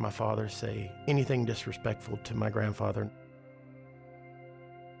heard my father say anything disrespectful to my grandfather.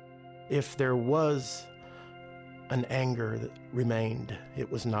 If there was an anger that remained, it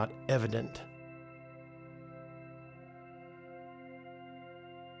was not evident.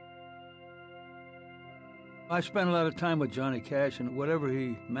 I spent a lot of time with Johnny Cash, and whatever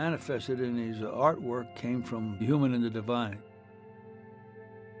he manifested in his artwork came from the human and the divine.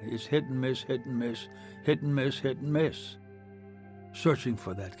 It's hit and miss, hit and miss, hit and miss, hit and miss. Searching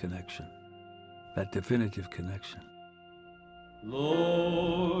for that connection, that definitive connection.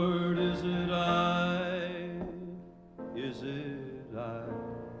 Lord, is it I? Is it I?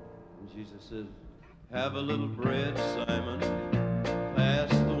 And Jesus says, have a little bread, Simon. Pass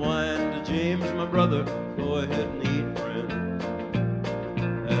the wine to James, my brother. Go ahead and eat, friend.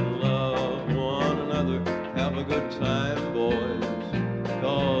 And love one another. Have a good time, boys.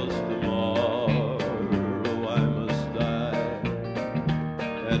 'Cause tomorrow I must die.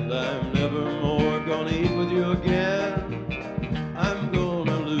 And I'm never more gonna eat with you again. I'm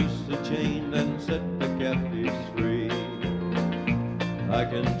gonna loose the chain and set the captives free. I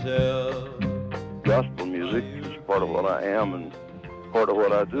can tell. Gospel music is part of what I am and part of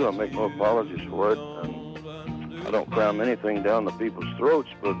what I do. I make no apologies for it, and I don't cram anything down the people's throats,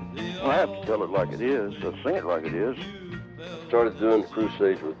 but I have to tell it like it is. I sing it like it is. Started doing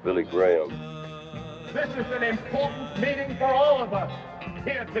crusades with Billy Graham. This is an important meeting for all of us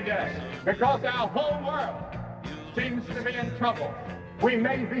here today, because our whole world seems to be in trouble. We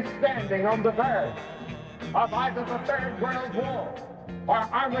may be standing on the verge of either the Third World War or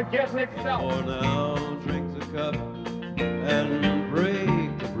Armageddon itself. For now, drink the cup and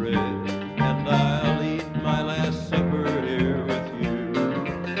break the bread, and I'll eat my last supper here with you.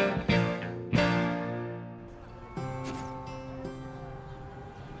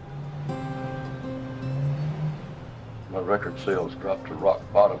 My record sales dropped to rock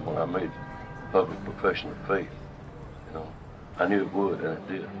bottom when I made public profession of faith. You know, I knew it would, and it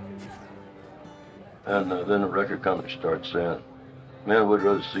did. And then the record company started saying, man, we'd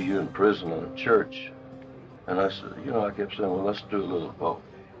rather see you in prison than in church. And I said, you know, I kept saying, well, let's do a little of both.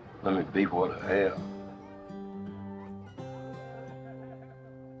 Let me be what I have.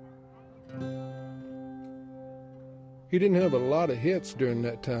 He didn't have a lot of hits during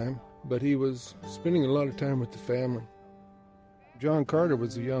that time, but he was spending a lot of time with the family. John Carter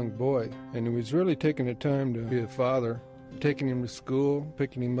was a young boy, and he was really taking the time to be a father, taking him to school,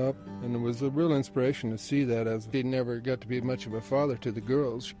 picking him up, and it was a real inspiration to see that, as he never got to be much of a father to the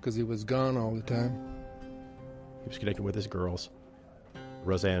girls because he was gone all the time. He was connected with his girls,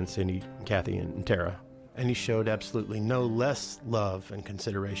 Roseanne, Cindy, Kathy, and Tara. And he showed absolutely no less love and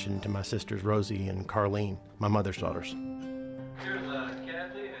consideration to my sisters Rosie and Carlene, my mother's daughters. Here's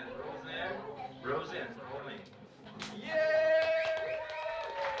Kathy and Roseanne. Roseanne, Carlene.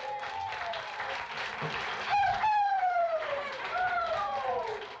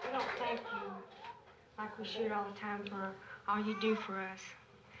 Thank you, like we should all the time, for all you do for us.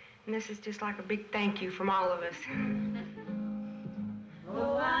 And this is just like a big thank you from all of us.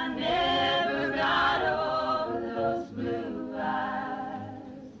 Oh, I never got over those blue eyes.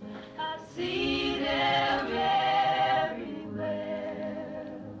 I see them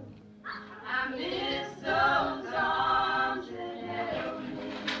everywhere. I miss those arms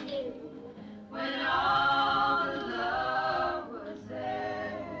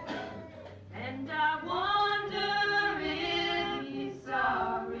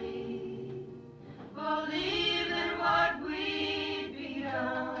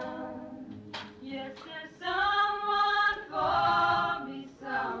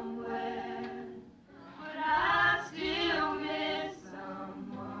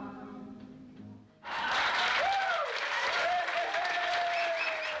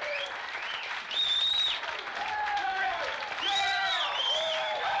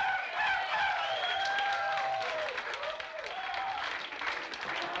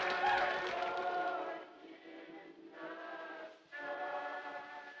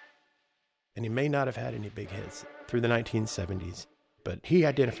and he may not have had any big hits through the 1970s, but he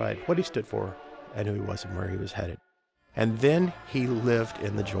identified what he stood for and who he was and where he was headed. And then he lived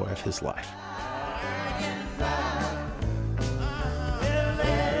in the joy of his life.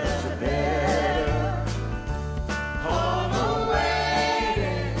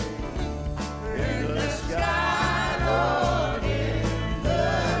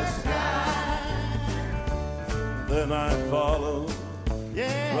 Then I follow,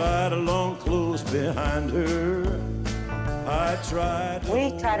 right along close behind her.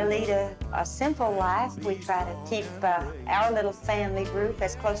 We try to lead a simple life. We try to keep our little family group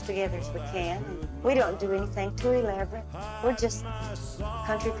as close together as we can. We don't do anything too elaborate. We're just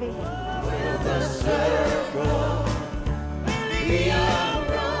country people.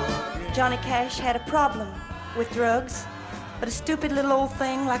 Johnny Cash had a problem with drugs, but a stupid little old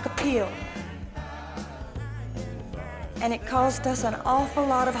thing like a pill. And it caused us an awful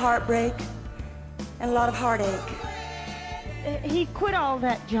lot of heartbreak and a lot of heartache. He quit all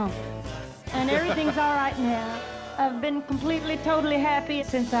that junk, and everything's all right now. I've been completely, totally happy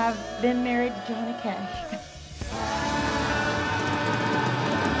since I've been married to Johnny Cash.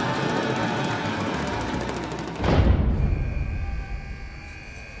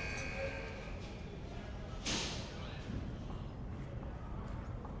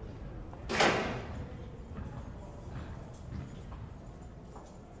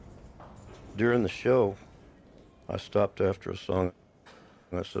 During the show, I stopped after a song.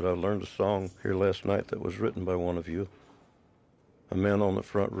 I said, I learned a song here last night that was written by one of you. A man on the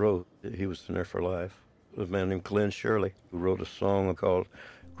front row, he was in there for life. A man named Glenn Shirley, who wrote a song called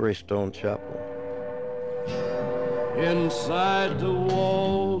Greystone Chapel. Inside the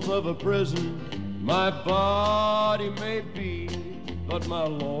walls of a prison, my body may be, but my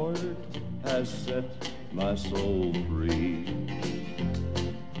Lord has set my soul free.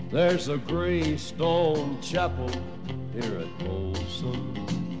 There's a gray stone chapel here at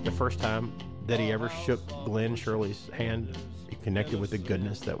Folsom. The first time that he ever shook Glenn Shirley's hand, he connected with the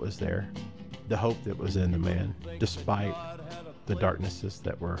goodness that was there, the hope that was in the man, despite the darknesses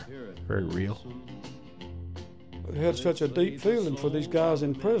that were very real. I had such a deep feeling for these guys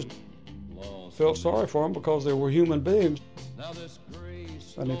in prison. Felt sorry for them because they were human beings.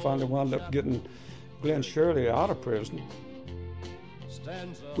 And they finally wound up getting Glenn Shirley out of prison.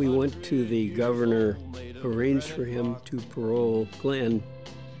 We went to the governor, arranged for him to parole Glenn.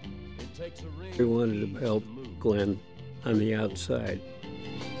 We wanted to help Glenn on the outside.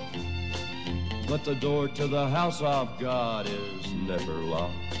 But the door to the house of God is never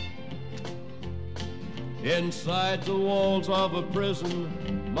locked. Inside the walls of a prison,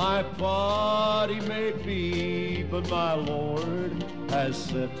 my body may be, but my Lord has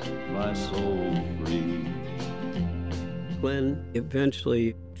set my soul free. Glenn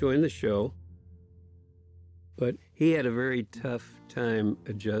eventually joined the show, but he had a very tough time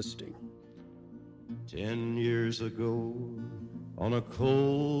adjusting. 10 years ago, on a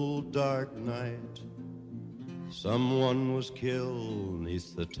cold, dark night, someone was killed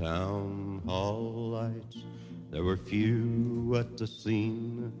 'neath the town hall lights. There were few at the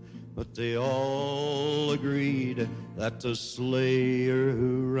scene, but they all agreed that the slayer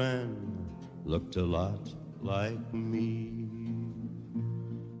who ran looked a lot like me.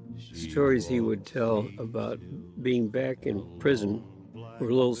 Stories he would tell about being back in prison were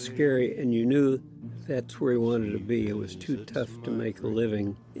a little scary, and you knew that's where he wanted to be. It was too tough to make a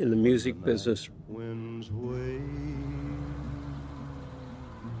living in the music business.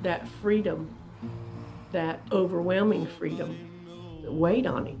 That freedom, that overwhelming freedom, weighed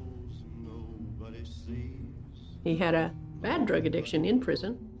on him. He had a bad drug addiction in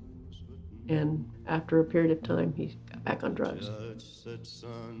prison, and after a period of time, he got back on drugs.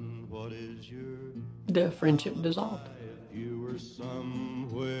 The friendship dissolved.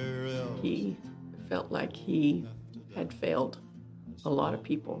 He felt like he had failed a lot of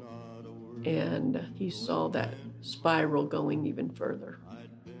people, and he saw that spiral going even further,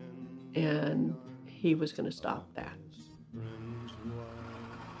 and he was going to stop that.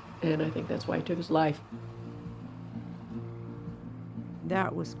 And I think that's why he took his life.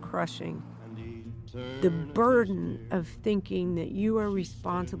 That was crushing. The burden of thinking that you are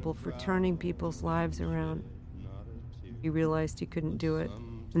responsible for turning people's lives around. He realized he couldn't do it,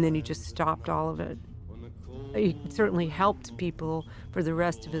 and then he just stopped all of it. He certainly helped people for the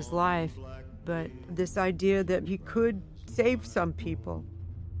rest of his life, but this idea that he could save some people,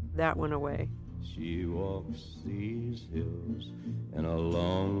 that went away. She walks these hills in a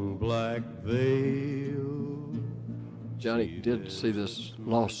long black veil. Johnny did see this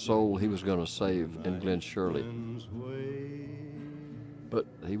lost soul he was going to save in Glenn Shirley. but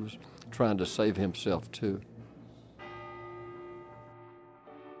he was trying to save himself too.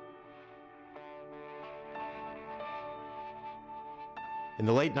 In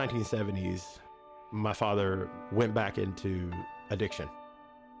the late 1970s, my father went back into addiction.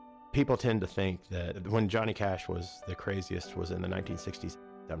 People tend to think that when Johnny Cash was the craziest was in the 1960s.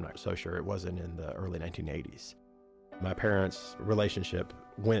 I'm not so sure it wasn't in the early 1980s. My parents' relationship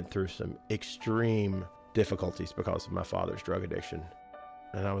went through some extreme difficulties because of my father's drug addiction,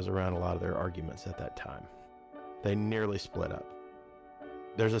 and I was around a lot of their arguments at that time. They nearly split up.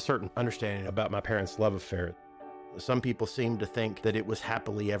 There's a certain understanding about my parents' love affair. Some people seem to think that it was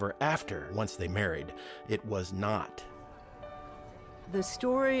happily ever after once they married. It was not. The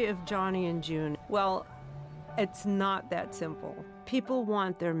story of Johnny and June, well, it's not that simple. People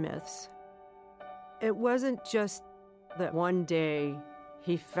want their myths. It wasn't just that one day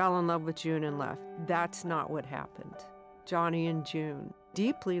he fell in love with June and left. That's not what happened. Johnny and June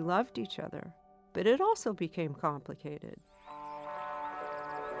deeply loved each other, but it also became complicated.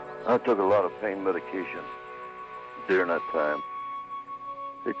 I took a lot of pain medication during that time.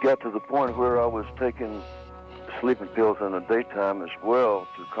 It got to the point where I was taking sleeping pills in the daytime as well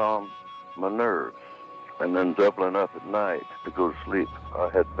to calm my nerves, and then doubling up at night to go to sleep. I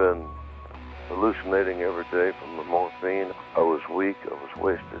had been hallucinating every day from the morphine. I was weak, I was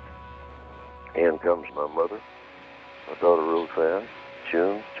wasted. In comes my mother, my daughter Roseanne,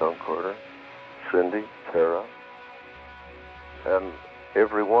 June, John Carter, Cindy, Tara, and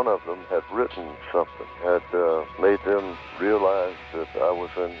every one of them had written something, had made them realize that I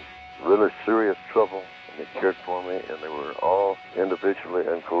was in really serious trouble, and they cared for me, and they were all individually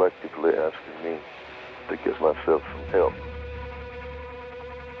and collectively asking me to get myself some help.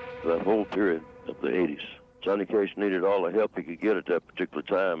 That whole period of the 80s, Johnny Cash needed all the help he could get at that particular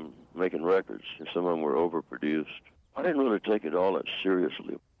time making records, and some of them were overproduced. I didn't really take it all that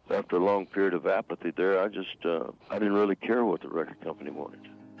seriously. After a long period of apathy there, I didn't really care what the record company wanted.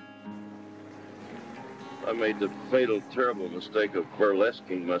 I made the fatal, terrible mistake of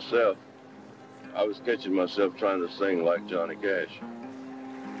burlesquing myself. I was catching myself trying to sing like Johnny Cash.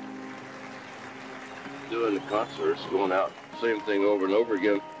 Doing the concerts, going out, same thing over and over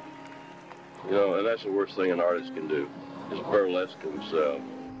again. You know, and that's the worst thing an artist can do, is burlesque himself.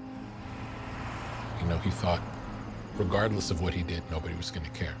 You know, he thought, regardless of what he did, nobody was going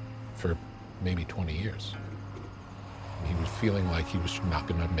to care for maybe 20 years. He was feeling like he was not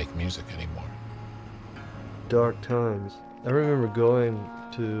going to make music anymore. Dark times. I remember going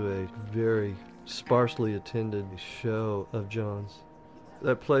to a very sparsely attended show of John's.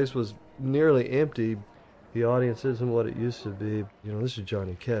 That place was nearly empty. The audience isn't what it used to be. You know, this is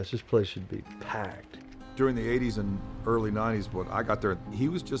Johnny Cash. This place should be packed. During the 80s and early 90s, when I got there, he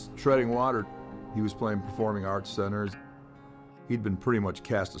was just treading water. He was playing performing arts centers. He'd been pretty much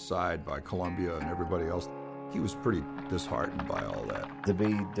cast aside by Columbia and everybody else. He was pretty disheartened by all that. To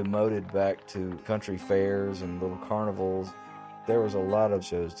be demoted back to country fairs and little carnivals, there was a lot of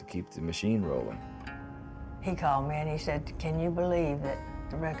shows to keep the machine rolling. He called me and he said, "Can you believe that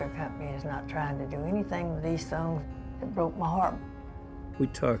the record company is not trying to do anything with these songs?" It broke my heart. We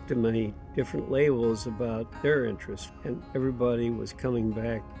talked to many different labels about their interest, and everybody was coming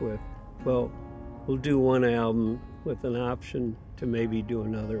back with, well, we'll do one album with an option to maybe do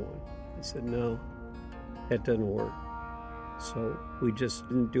another one. I said, no, that doesn't work. So we just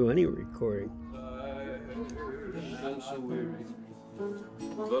didn't do any recording. I'm so weary,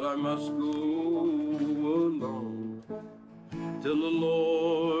 but I must go along till the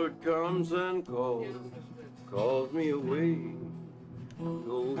Lord comes and calls me away.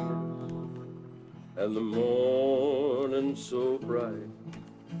 Go home, and the morning's so bright,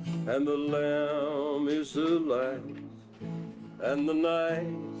 and the lamb is the light, and the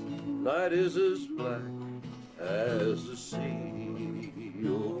night is as black as the sea.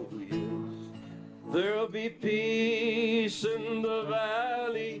 Oh yes, there'll be peace in the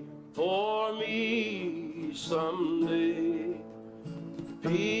valley for me someday.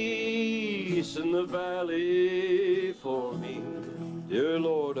 Peace in the valley for me. Dear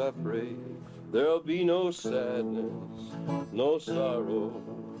Lord, I pray there'll be no sadness, no sorrow,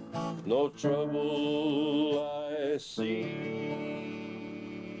 no trouble I see.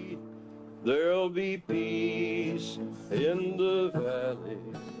 There'll be peace in the valley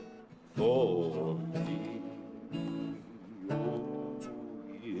for me. Oh,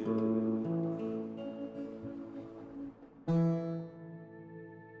 yeah.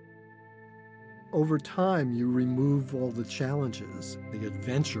 Over time, you remove all the challenges, the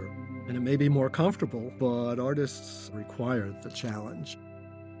adventure, and it may be more comfortable, but artists require the challenge.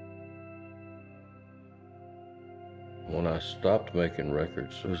 When I stopped making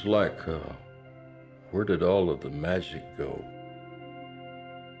records, it was like, where did all of the magic go?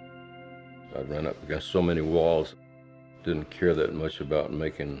 I ran up against so many walls, didn't care that much about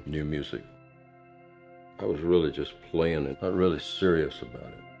making new music. I was really just playing it, not really serious about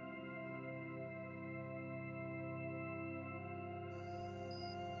it.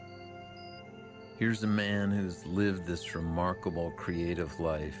 Here's a man who's lived this remarkable creative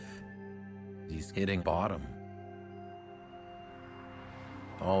life. He's hitting bottom.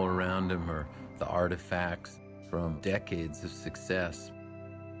 All around him are the artifacts from decades of success.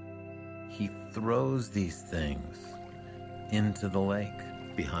 He throws these things into the lake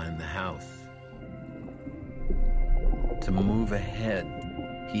behind the house. To move ahead,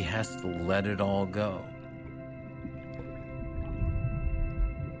 he has to let it all go.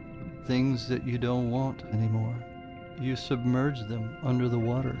 Things that you don't want anymore, you submerge them under the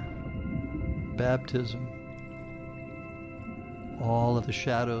water. Baptism. All of the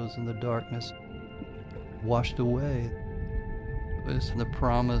shadows and the darkness washed away. It was the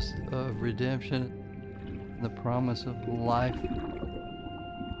promise of redemption, the promise of life.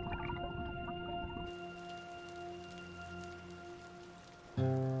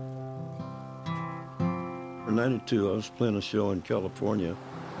 In '92, I was playing a show in California.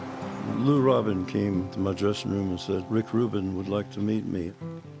 Lou Robin came to my dressing room and said, Rick Rubin would like to meet me.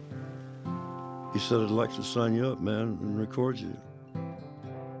 He said, I'd like to sign you up, man, and record you.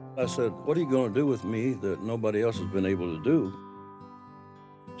 I said, what are you going to do with me that nobody else has been able to do?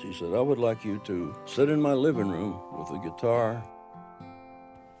 She said, I would like you to sit in my living room with a guitar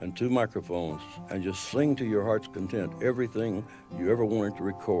and 2 microphones and just sing to your heart's content everything you ever wanted to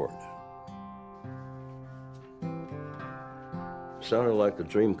record. Sounded like a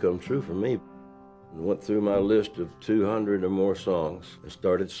dream come true for me. I went through my list of 200 or more songs and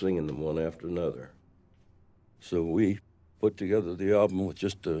started singing them one after another. So we put together the album with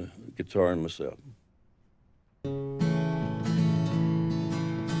just a guitar and myself.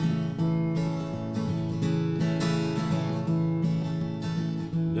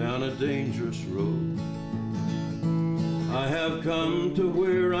 Down a dangerous road, I have come to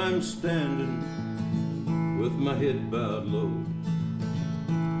where I'm standing with my head bowed low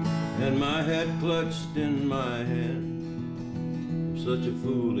and my hat clutched in my hand. I'm such a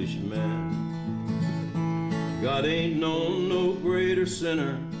foolish man. God ain't known no greater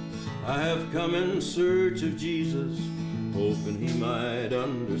sinner. I have come in search of Jesus, hoping he might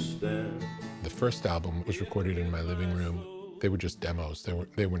understand. The first album was recorded in my living room. They were just demos.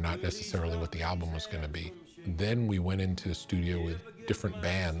 They were not necessarily what the album was going to be. Then we went into a studio with different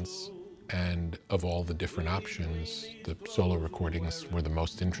bands, and of all the different options, the solo recordings were the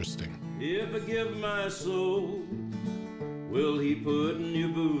most interesting. If I give my soul, will he put new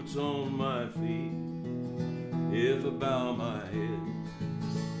boots on my feet? If I bow my head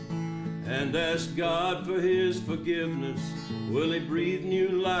and ask God for his forgiveness, will he breathe new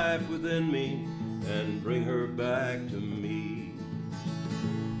life within me and bring her back to me?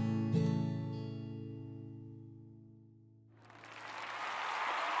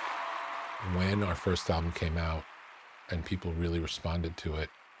 When our first album came out and people really responded to it,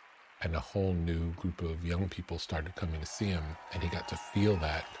 and a whole new group of young people started coming to see him, and he got to feel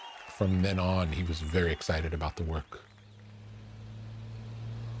that, from then on, he was very excited about the work.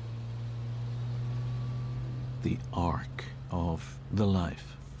 The arc of the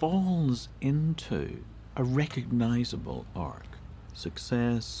life falls into a recognizable arc.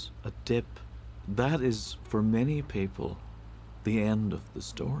 Success, a dip, that is, for many people, the end of the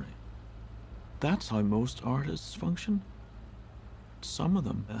story. That's how most artists function. Some of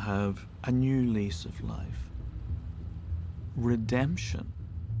them have a new lease of life. Redemption.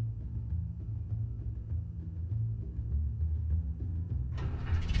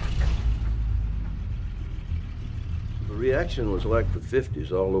 The reaction was like the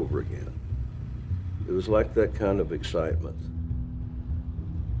 50s all over again. It was like that kind of excitement.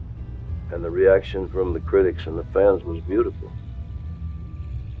 And the reaction from the critics and the fans was beautiful.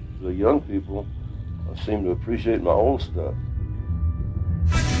 The young people seem to appreciate my old stuff.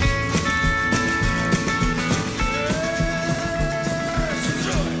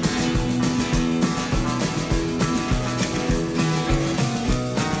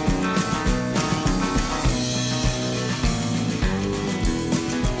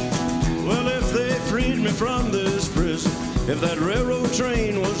 Well, if they freed me from this prison, if that railroad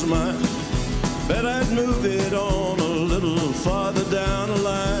train was mine, bet I'd move it on a little farther down the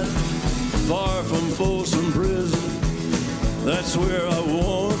line, far from Folsom Prison. That's where I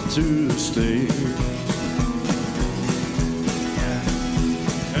want to stay.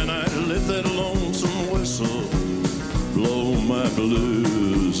 And I'd let that lonesome whistle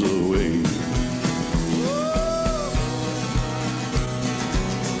blues away.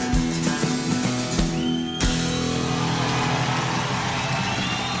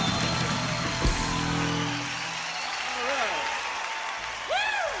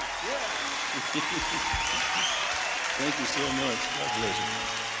 Thank you so much. God bless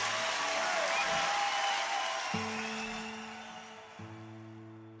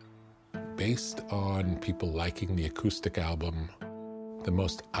you. Based on people liking the acoustic album, the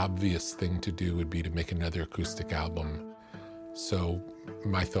most obvious thing to do would be to make another acoustic album. So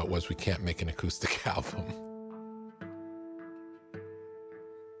my thought was, we can't make an acoustic album.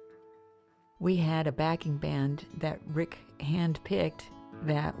 We had a backing band that Rick handpicked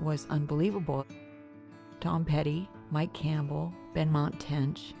that was unbelievable. Tom Petty, Mike Campbell, Benmont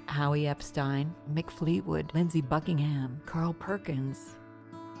Tench, Howie Epstein, Mick Fleetwood, Lindsey Buckingham, Carl Perkins.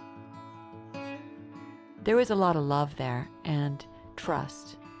 There was a lot of love there and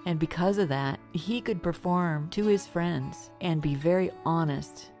trust. And because of that, he could perform to his friends and be very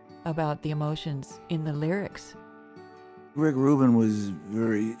honest about the emotions in the lyrics. Rick Rubin was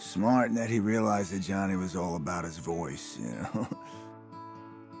very smart in that he realized that Johnny was all about his voice, you know.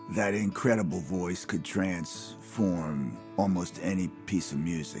 That incredible voice could transform almost any piece of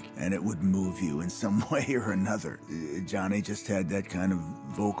music, and it would move you in some way or another. Johnny just had that kind of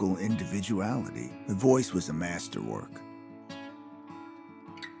vocal individuality. The voice was a masterwork.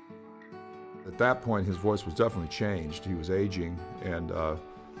 At that point, his voice was definitely changed. He was aging, and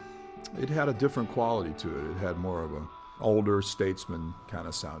it had a different quality to it. It had more of an older statesman kind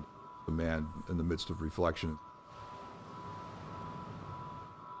of sound, a man in the midst of reflection.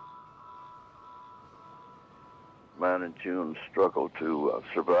 Man and June struggled to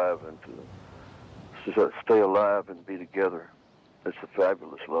survive and to stay alive and be together. It's a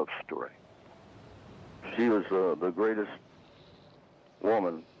fabulous love story. She was the greatest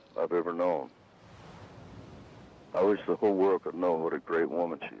woman I've ever known. I wish the whole world could know what a great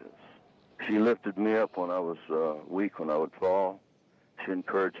woman she is. She lifted me up when I was weak, when I would fall. She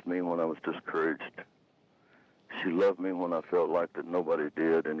encouraged me when I was discouraged. She loved me when I felt like that nobody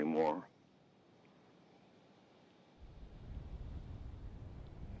did anymore.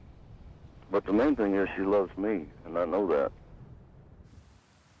 But the main thing is she loves me, and I know that.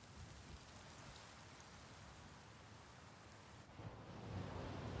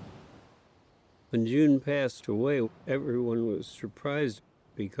 When June passed away, everyone was surprised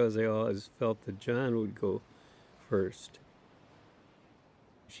because they always felt that John would go first.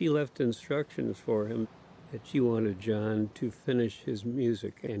 She left instructions for him that she wanted John to finish his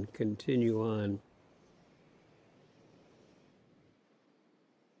music and continue on.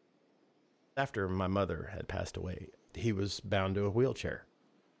 After my mother had passed away, he was bound to a wheelchair.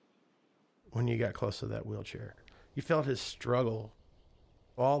 When you got close to that wheelchair, you felt his struggle,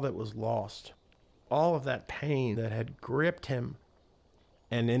 all that was lost, all of that pain that had gripped him.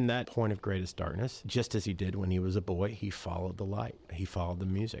 And in that point of greatest darkness, just as he did when he was a boy, he followed the light. He followed the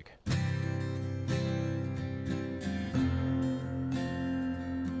music.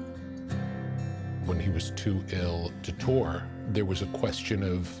 When he was too ill to tour, there was a question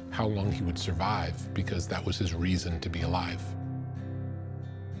of how long he would survive, because that was his reason to be alive.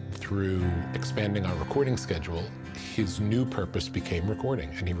 Through expanding our recording schedule, his new purpose became recording,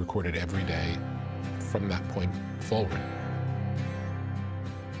 and he recorded every day from that point forward.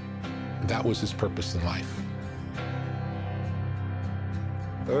 That was his purpose in life.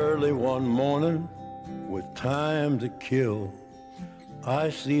 Early one morning, with time to kill, I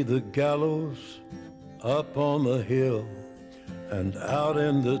see the gallows up on the hill, and out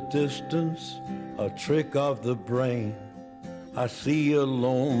in the distance, a trick of the brain. I see a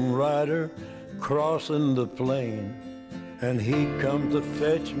lone rider crossing the plain, and he come to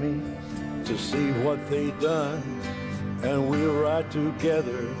fetch me to see what they done, and we'll ride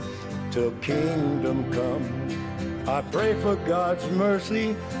together till kingdom come. I pray for God's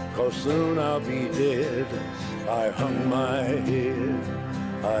mercy, 'cause soon I'll be dead. I hung my head,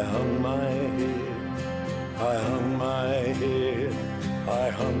 I hung my head, I hung my head, I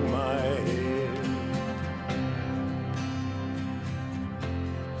hung my head.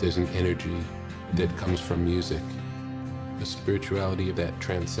 There's an energy that comes from music, a spirituality that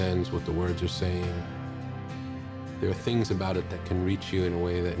transcends what the words are saying. There are things about it that can reach you in a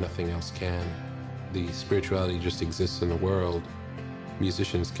way that nothing else can. The spirituality just exists in the world.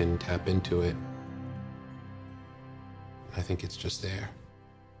 Musicians can tap into it. I think it's just there.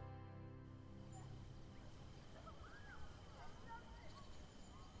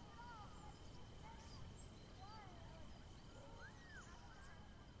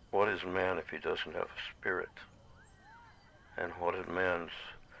 What is man if he doesn't have a spirit? And what is man's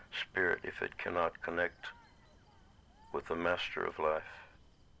spirit if it cannot connect with the master of life?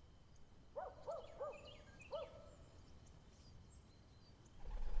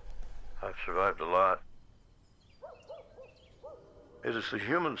 I've survived a lot. It is the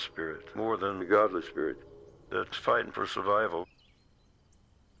human spirit, more than the godly spirit, that's fighting for survival.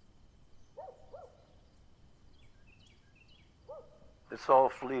 It's all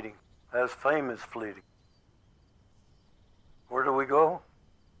fleeting, as fame is fleeting. Where do we go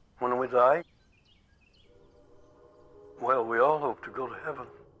when we die? Well, we all hope to go to heaven.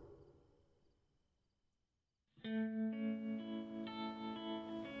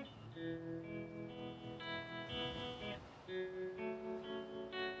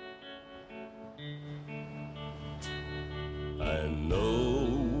 I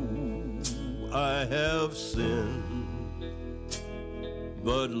know I have sinned,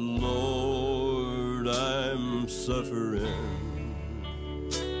 but Lord, I'm suffering.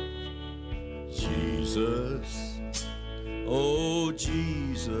 Jesus, oh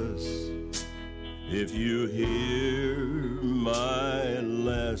Jesus, if you hear my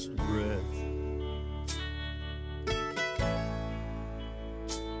last breath,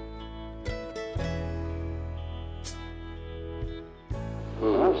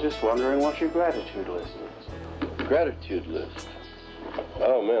 I was just wondering what your gratitude list is. Gratitude list?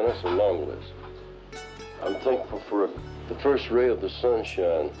 Oh man, that's a long list. I'm thankful for the first ray of the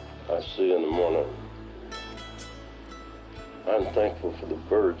sunshine I see in the morning. I'm thankful for the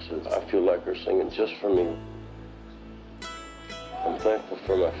birds that I feel like are singing just for me. I'm thankful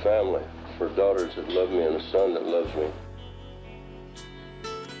for my family, for daughters that love me and a son that loves me.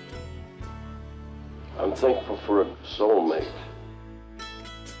 I'm thankful for a soulmate.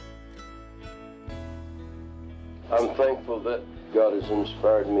 I'm thankful that God has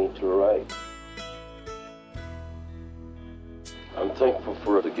inspired me to write. I'm thankful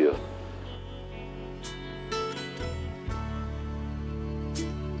for the gift.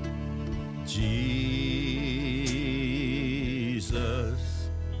 Jesus,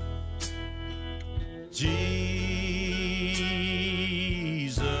 Jesus,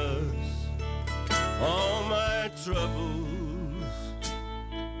 all my troubles,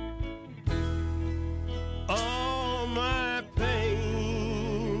 all my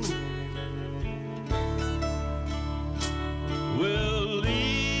pain will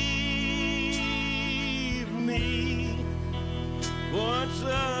leave me once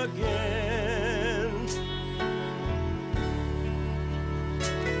again.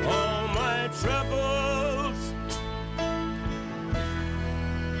 All my troubles,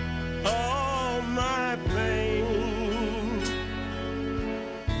 all my pain,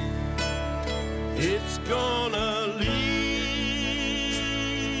 it's gonna leave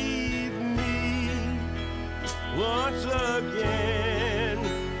me once again.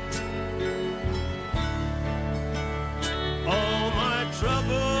 All my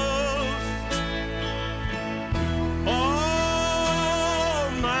troubles,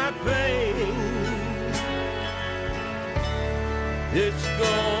 all my pain, it's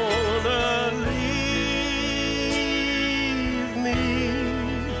gonna leave me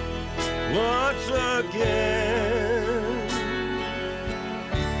once again.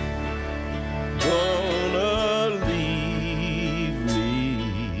 Gonna leave me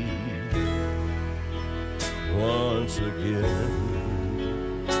once again.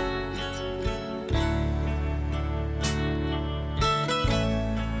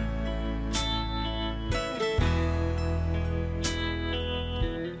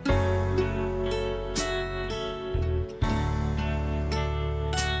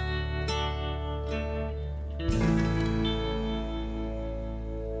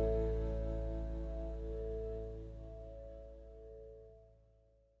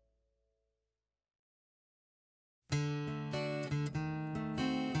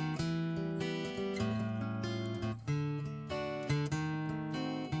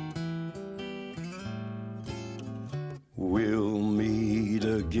 We'll meet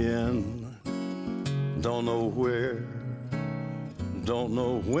again. Don't know where, don't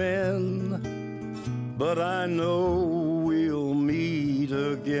know when, but I know we'll meet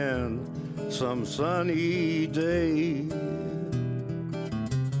again some sunny day.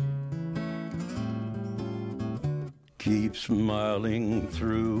 Keep smiling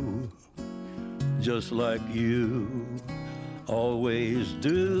through, just like you always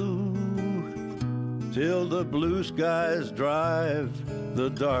do, till the blue skies drive the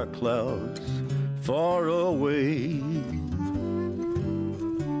dark clouds far away.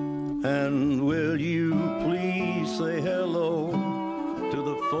 And will you please say hello to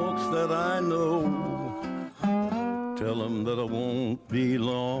the folks that I know, Tell them that I won't be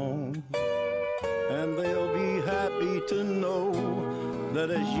long, and they'll be happy to know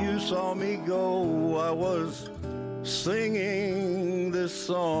that as you saw me go, I was singing this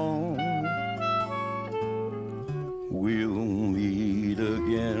song. We'll meet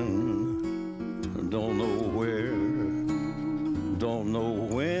again, don't know where, don't know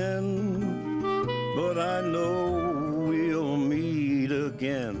when, but I know we'll meet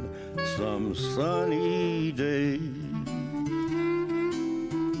again some sunny day.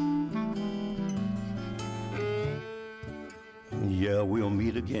 Yeah, we'll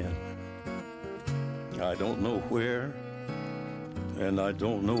meet again. I don't know where, and I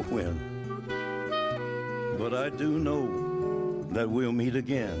don't know when, but I do know that we'll meet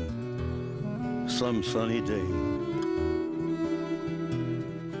again some sunny day.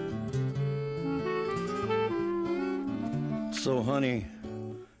 So, honey,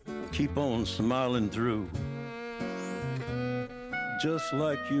 keep on smiling through, just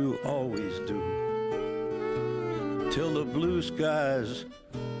like you always do, till the blue skies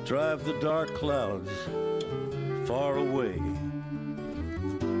drive the dark clouds far away.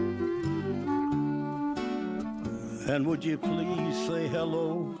 And would you please say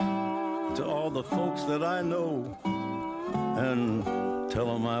hello to all the folks that I know, and tell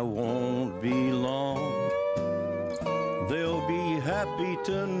them I won't be long. They'll be happy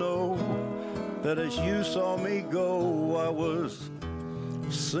to know that as you saw me go, I was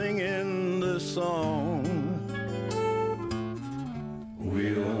singing this song.